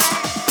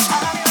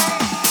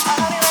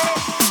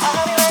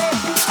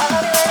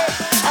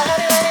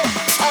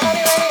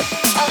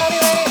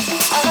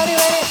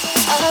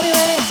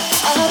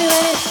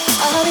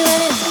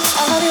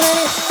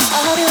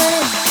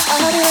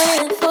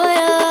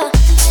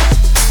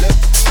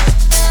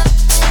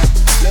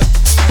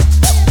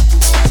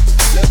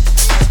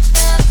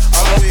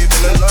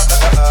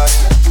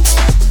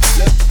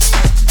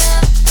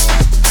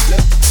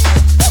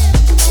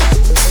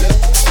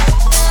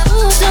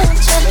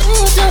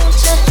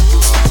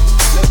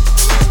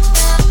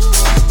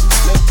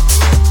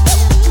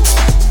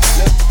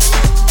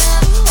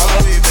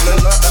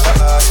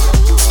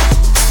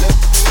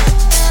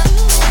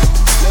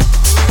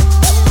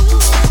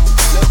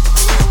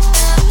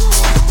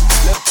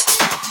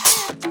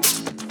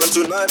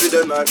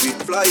 The night we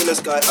fly in the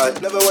sky, I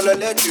never wanna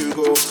let you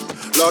go.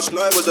 Last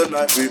night was the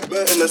night we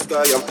were in the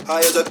sky, I'm high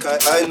as a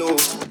kite, I know.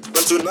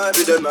 But tonight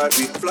be the night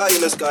we fly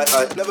in the sky,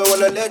 I never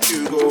wanna let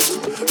you go.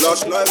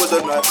 Last night was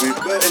the night we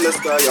were in the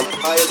sky, I'm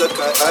high as a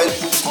kite,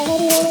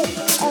 I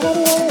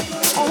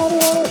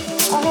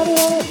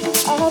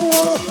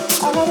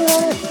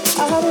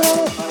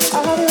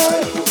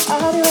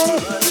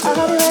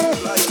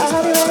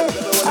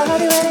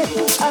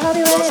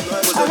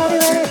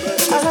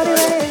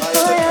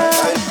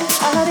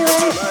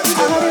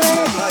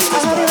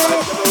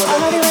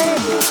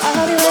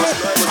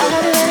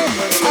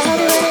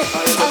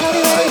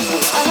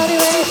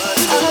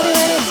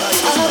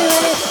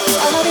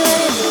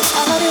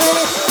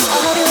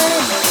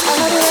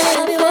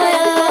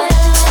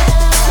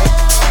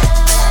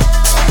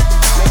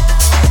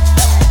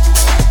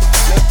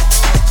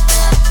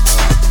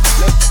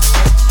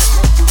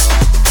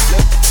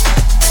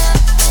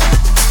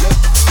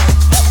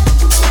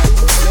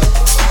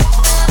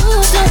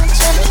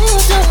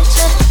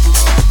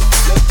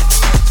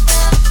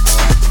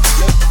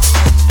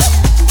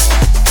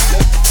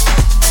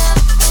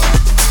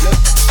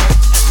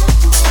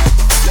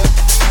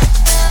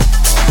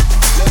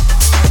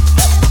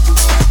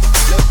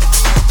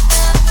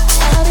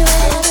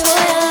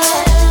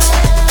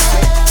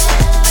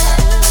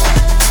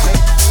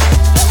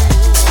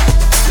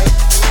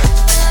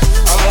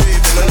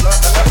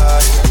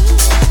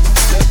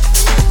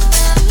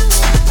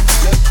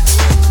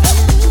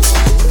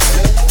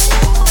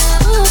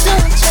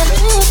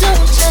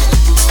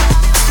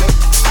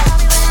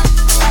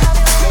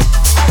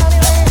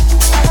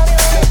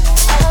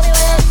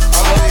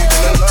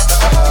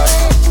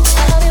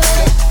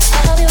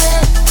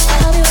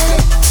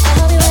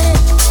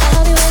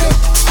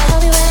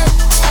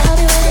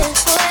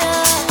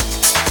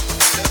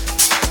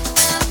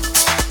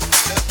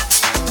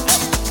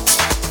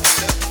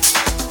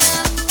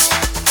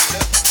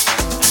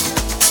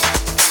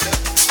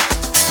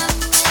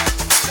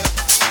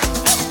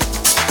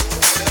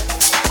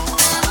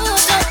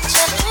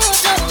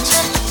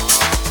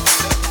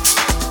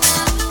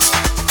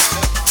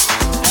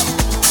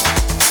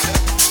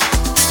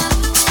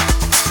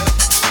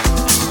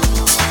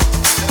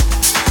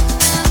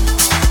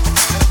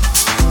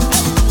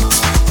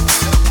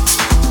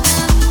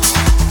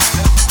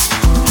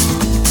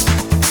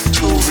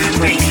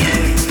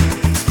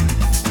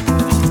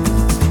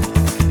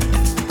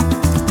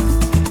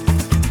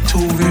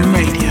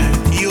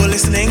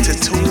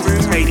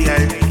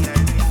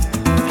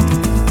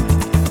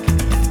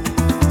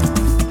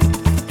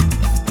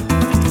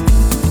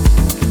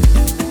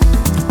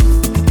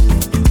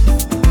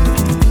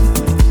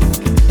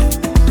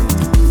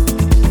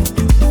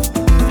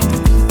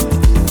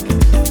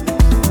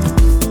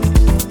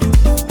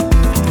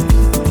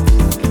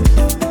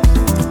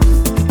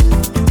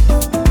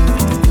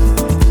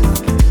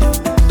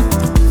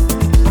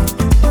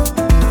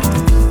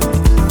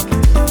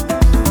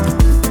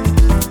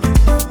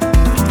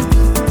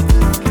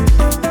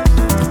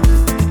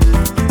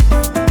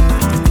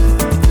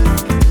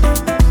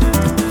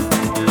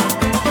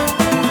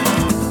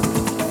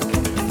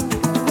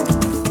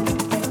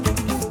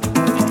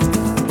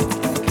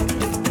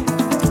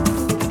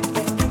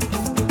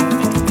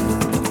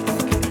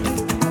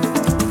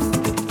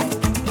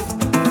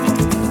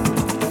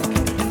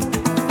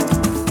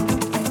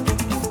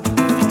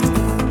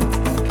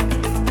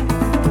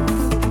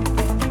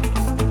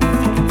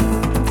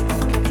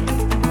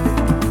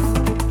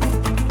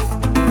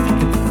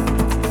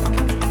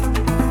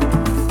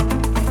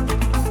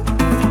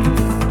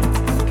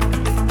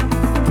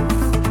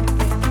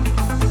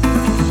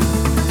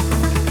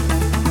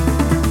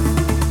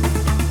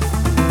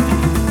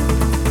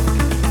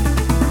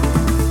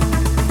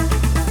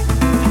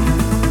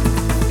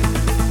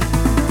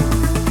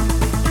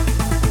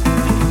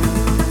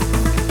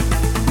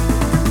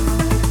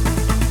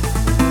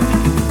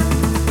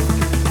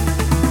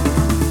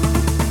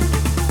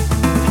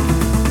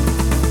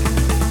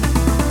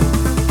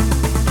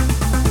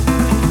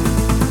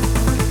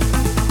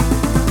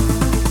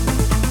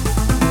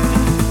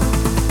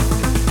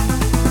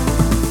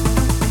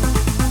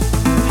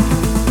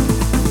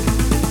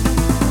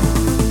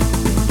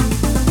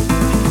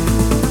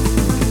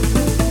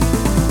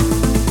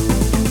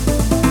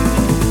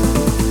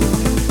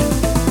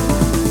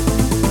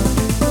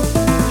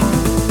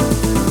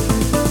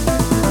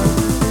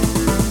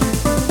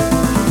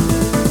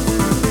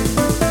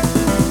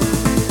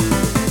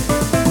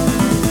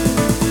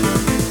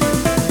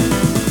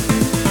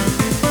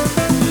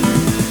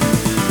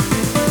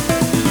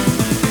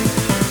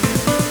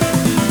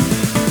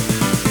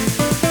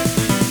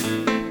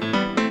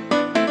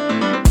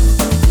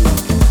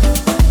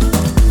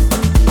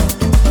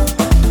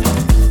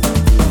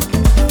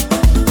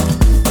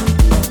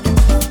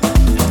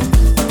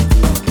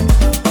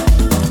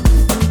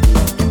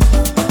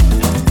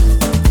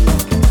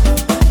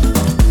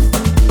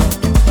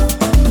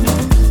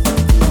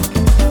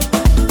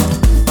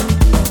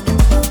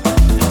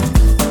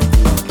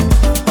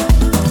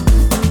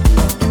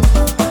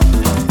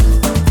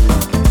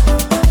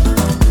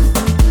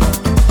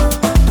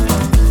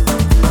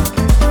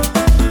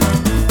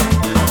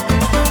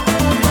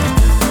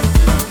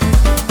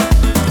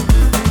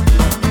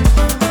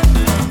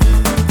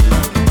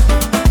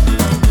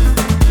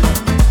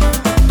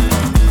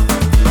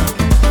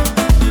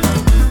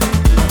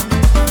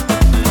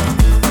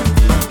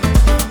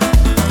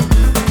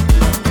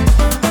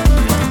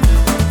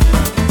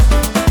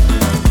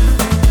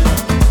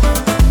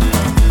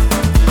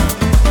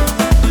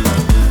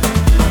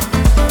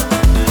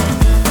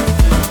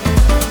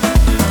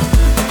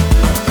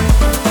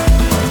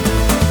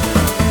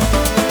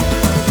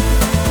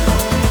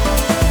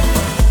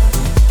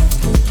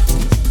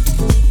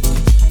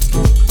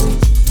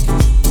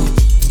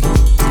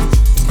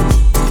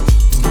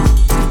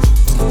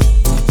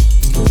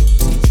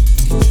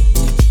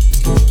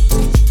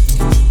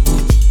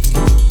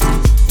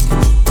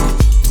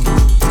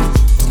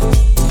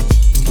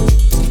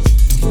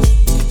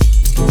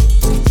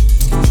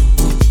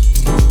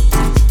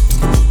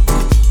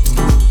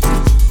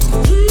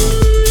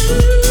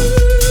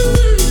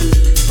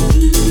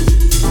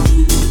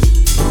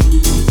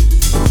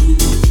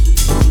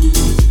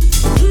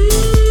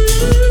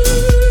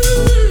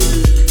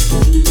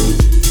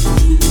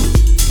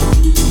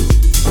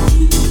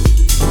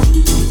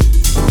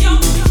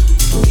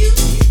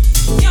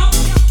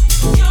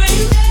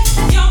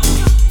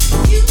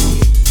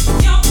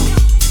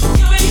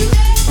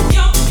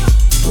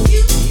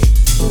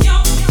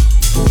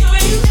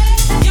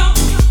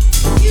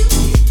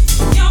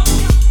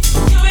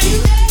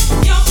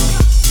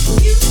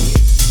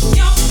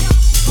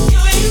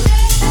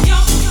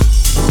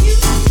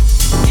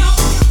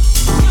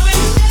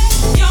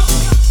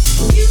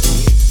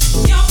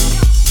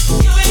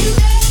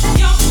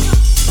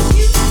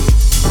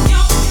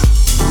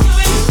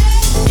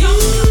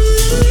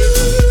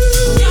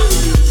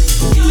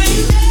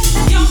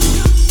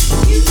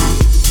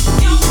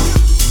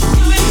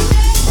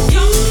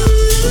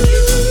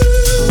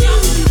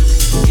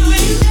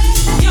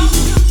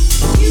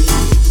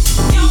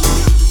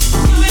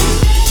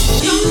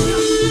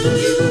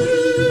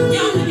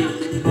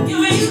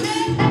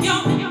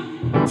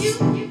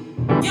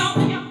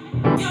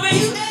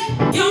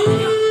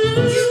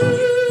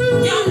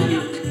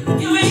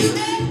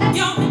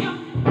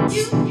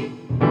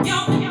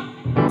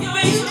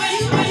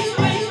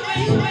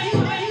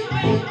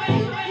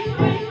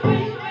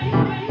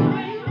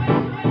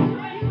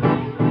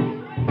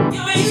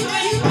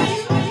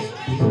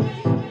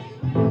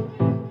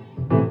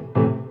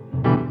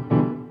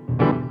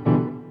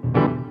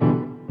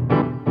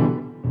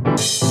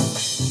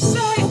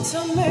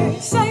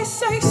say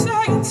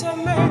it to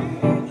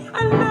me.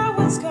 I know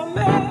what's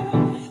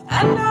coming.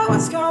 I know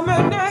what's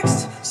coming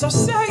next. So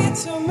say it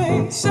to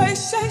me. Say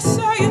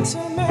it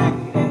to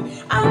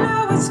me. I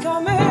know what's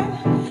coming.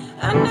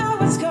 I know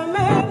what's coming.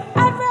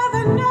 I'd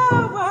rather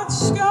know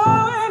what's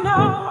going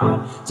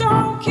on.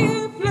 Don't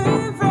keep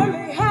leaving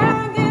me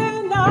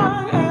hanging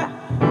on.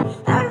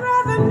 I'd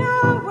rather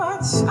know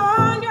what's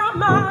on your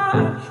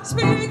mind.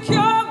 Speak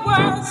your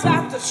words,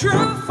 let the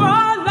truth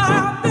fall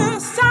out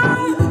this time.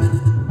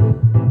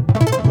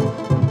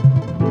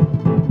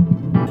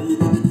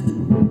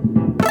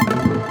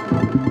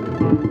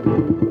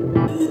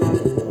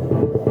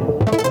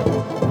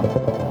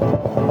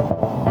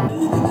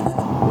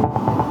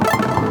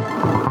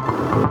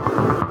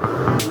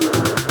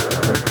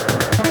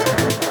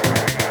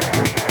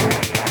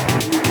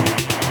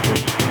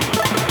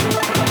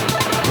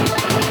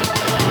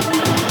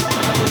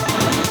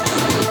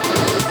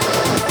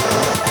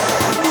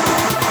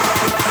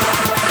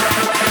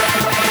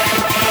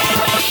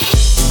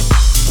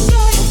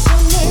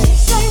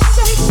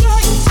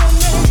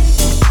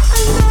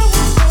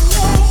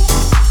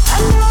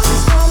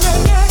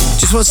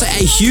 I want to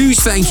say a huge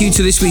thank you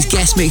to this week's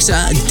guest mixer,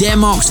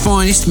 Denmark's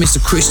finest,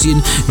 Mr.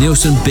 Christian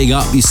Nielsen. Big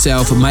up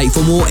yourself, mate.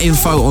 For more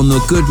info on the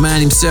good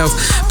man himself,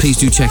 please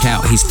do check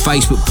out his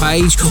Facebook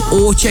page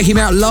or check him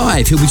out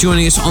live. He'll be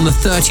joining us on the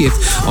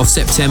 30th of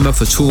September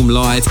for Toolroom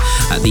Live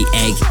at the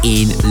Egg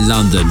in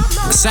London.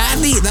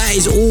 Sadly, that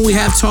is all we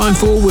have time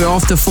for. We're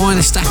off to find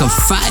a stack of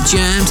fat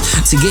jams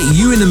to get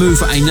you in the mood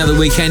for another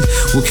weekend.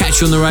 We'll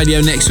catch you on the radio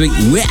next week.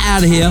 We're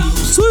out of here.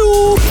 See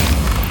you.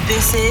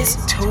 This is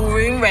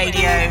Toolroom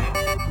Radio.